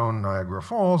rivaling his own Niagara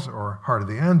Falls or Heart of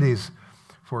the Andes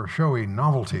for showy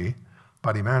novelty,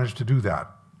 but he managed to do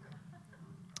that.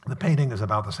 The painting is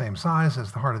about the same size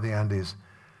as the Heart of the Andes,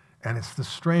 and it's the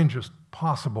strangest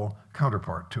possible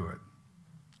counterpart to it.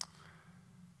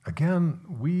 Again,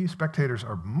 we spectators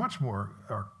are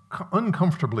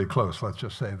uncomfortably close, let's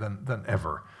just say, than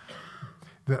ever.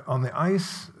 On the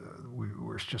ice, we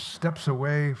were just steps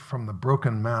away from the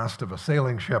broken mast of a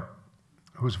sailing ship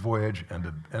whose voyage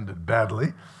ended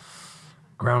badly,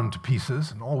 ground to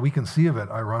pieces, and all we can see of it,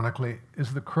 ironically,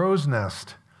 is the crow's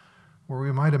nest, where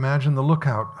we might imagine the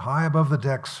lookout high above the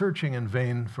deck searching in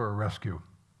vain for a rescue.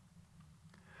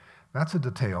 That's a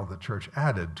detail that Church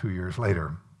added 2 years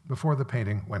later, before the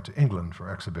painting went to England for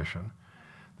exhibition.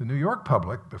 The New York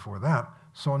public, before that,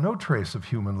 saw no trace of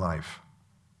human life.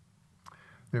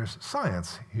 There's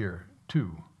science here,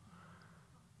 too.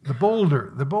 The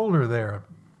boulder there,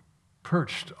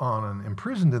 perched on and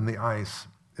imprisoned in the ice,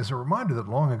 is a reminder that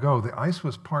long ago the ice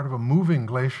was part of a moving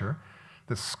glacier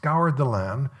that scoured the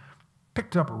land,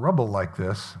 picked up rubble like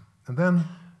this, and then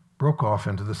broke off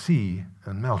into the sea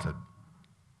and melted.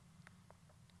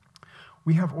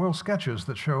 We have oil sketches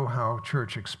that show how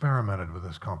Church experimented with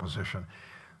this composition.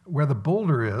 Where the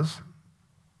boulder is,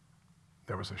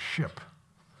 there was a ship.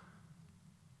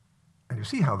 And you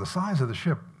see how the size of the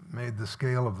ship made the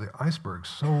scale of the iceberg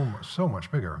so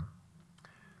much bigger.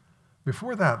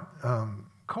 Before that,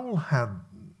 Cole had,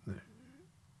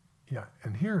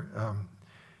 and here,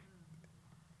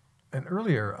 an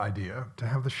earlier idea to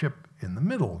have the ship in the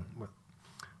middle,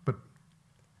 but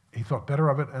he thought better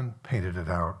of it and painted it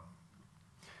out.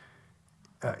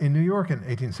 In New York in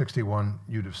 1861,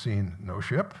 you'd have seen no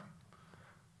ship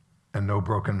and no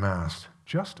broken mast,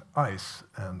 just ice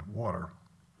and water.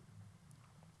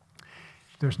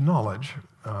 There's knowledge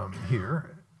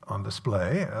here on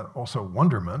display, also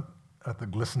wonderment at the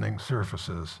glistening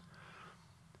surfaces.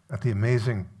 at the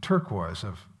amazing turquoise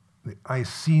of the ice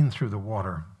seen through the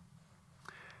water,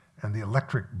 and the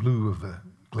electric blue of the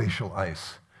glacial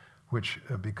ice, which,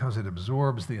 because it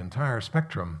absorbs the entire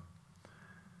spectrum,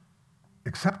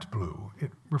 except blue,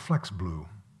 it reflects blue.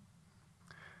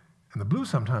 And the blue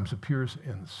sometimes appears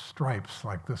in stripes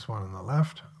like this one on the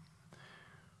left,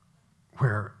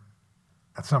 where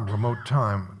at some remote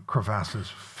time, crevasses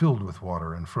filled with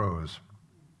water and froze.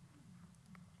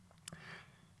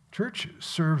 Church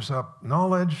serves up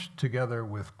knowledge together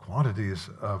with quantities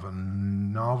of a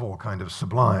novel kind of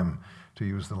sublime, to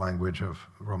use the language of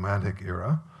Romantic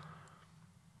era.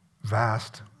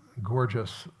 Vast,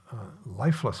 gorgeous,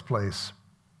 lifeless place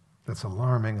that's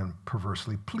alarming and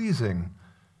perversely pleasing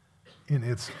in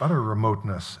its utter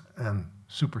remoteness and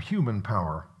superhuman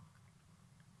power.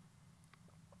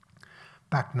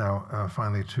 Back now,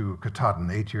 finally, to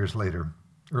Katahdin, 8 years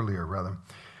earlier.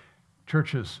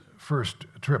 Church's first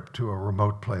trip to a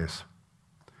remote place.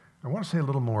 I want to say a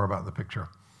little more about the picture.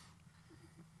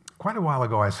 Quite a while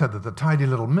ago, I said that the tidy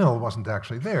little mill wasn't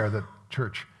actually there, that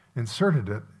Church inserted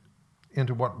it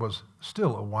into what was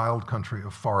still a wild country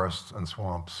of forests and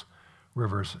swamps,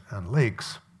 rivers and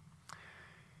lakes.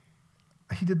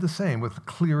 He did the same with the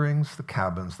clearings, the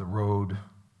cabins, the road,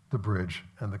 the bridge,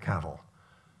 and the cattle.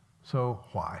 So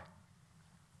why?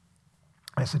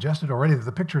 I suggested already that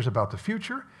the picture is about the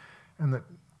future, and that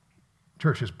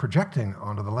Church is projecting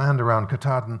onto the land around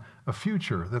Katahdin a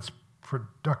future that's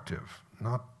productive,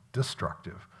 not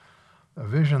destructive. A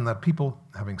vision that people,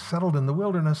 having settled in the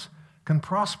wilderness, can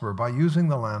prosper by using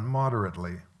the land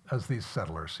moderately, as these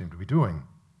settlers seem to be doing.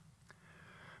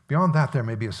 Beyond that, there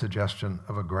may be a suggestion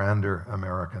of a grander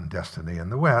American destiny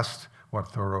in the West, what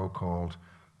Thoreau called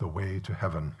the way to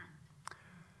heaven.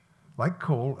 Like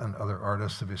Cole and other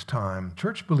artists of his time,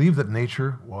 Church believed that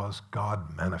nature was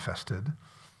God manifested,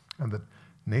 and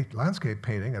that landscape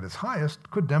painting at its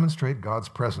highest could demonstrate God's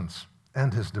presence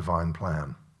and his divine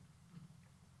plan.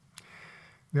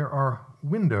 There are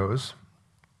windows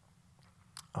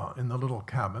in the little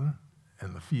cabin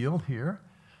in the field here,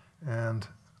 and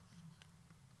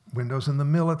windows in the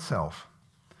mill itself.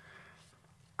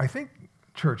 I think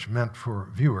Church meant for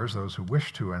viewers, those who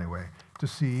wish to anyway, to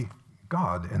see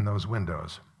God in those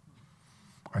windows.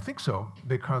 I think so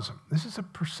because this is a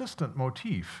persistent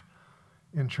motif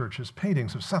in Church's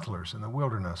paintings of settlers in the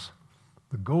wilderness.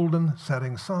 The golden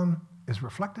setting sun is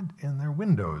reflected in their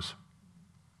windows.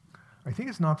 I think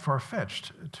it's not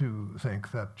far-fetched to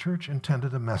think that Church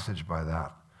intended a message by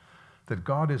that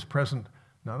God is present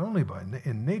not only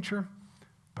in nature,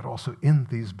 but also in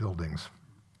these buildings.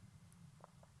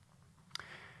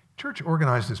 Church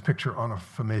organized this picture on a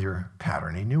familiar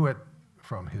pattern. He knew it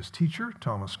from his teacher,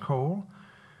 Thomas Cole,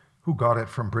 who got it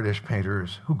from British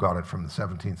painters, who got it from the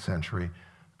 17th century,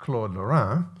 Claude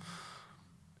Lorrain.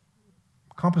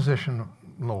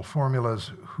 Compositional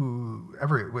formulas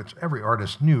which every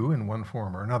artist knew in one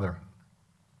form or another.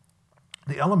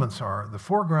 The elements are the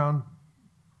foreground,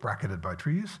 bracketed by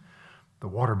trees, the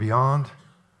water beyond,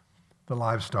 the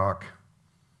livestock,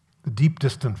 the deep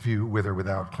distant view with or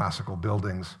without classical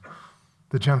buildings,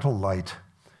 the gentle light,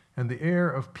 and the air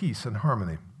of peace and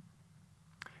harmony.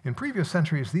 In previous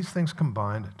centuries, these things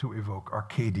combined to evoke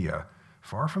Arcadia,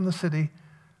 far from the city,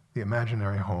 the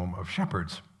imaginary home of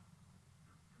shepherds.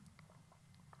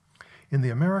 In the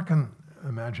American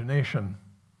imagination,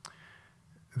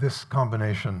 this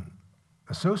combination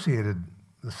associated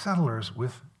the settlers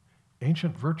with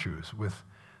ancient virtues,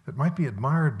 that might be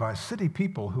admired by city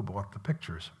people who bought the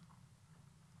pictures.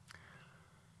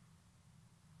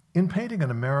 In painting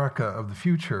an America of the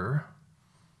future,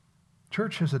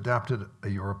 Church has adapted a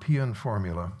European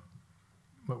formula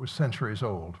that was centuries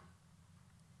old.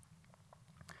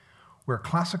 Where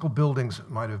classical buildings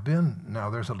might have been,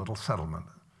 now there's a little settlement.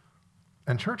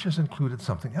 And Church has included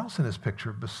something else in his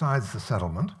picture besides the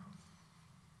settlement.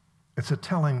 It's a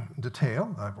telling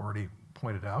detail I've already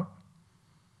pointed out.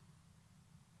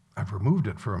 I've removed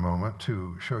it for a moment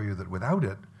to show you that without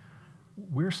it,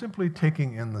 we're simply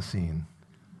taking in the scene.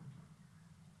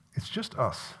 It's just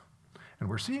us. And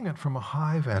we're seeing it from a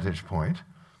high vantage point,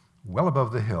 well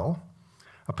above the hill,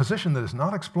 a position that is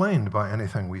not explained by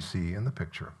anything we see in the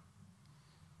picture.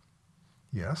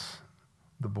 Yes,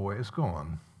 the boy is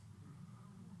gone.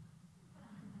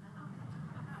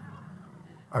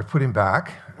 I've put him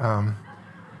back. And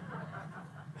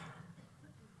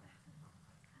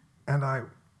I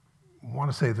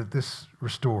want to say that this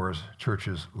restores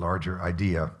Church's larger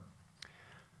idea.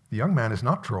 The young man is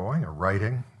not drawing or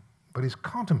writing, but he's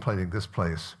contemplating this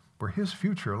place where his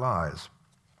future lies.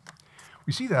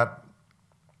 We see that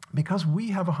because we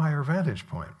have a higher vantage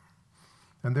point.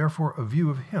 and therefore a view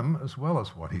of him as well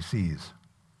as what he sees.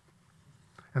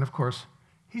 And of course,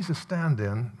 he's a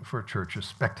stand-in for church's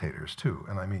spectators too,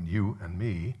 and I mean you and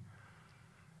me,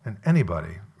 and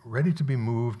anybody ready to be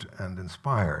moved and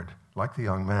inspired, like the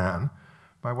young man,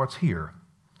 by what's here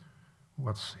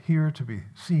to be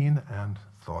seen and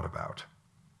thought about.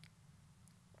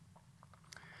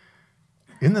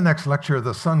 In the next lecture,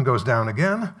 the sun goes down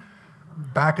again,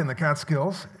 back in the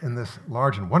Catskills, in this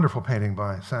large and wonderful painting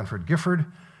by Sanford Gifford,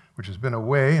 which has been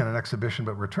away in an exhibition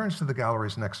but returns to the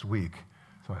galleries next week.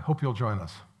 So I hope you'll join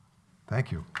us.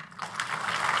 Thank you.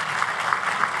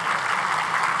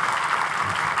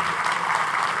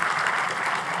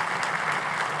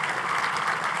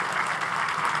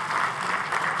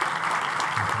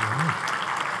 Thank you very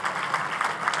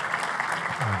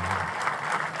much.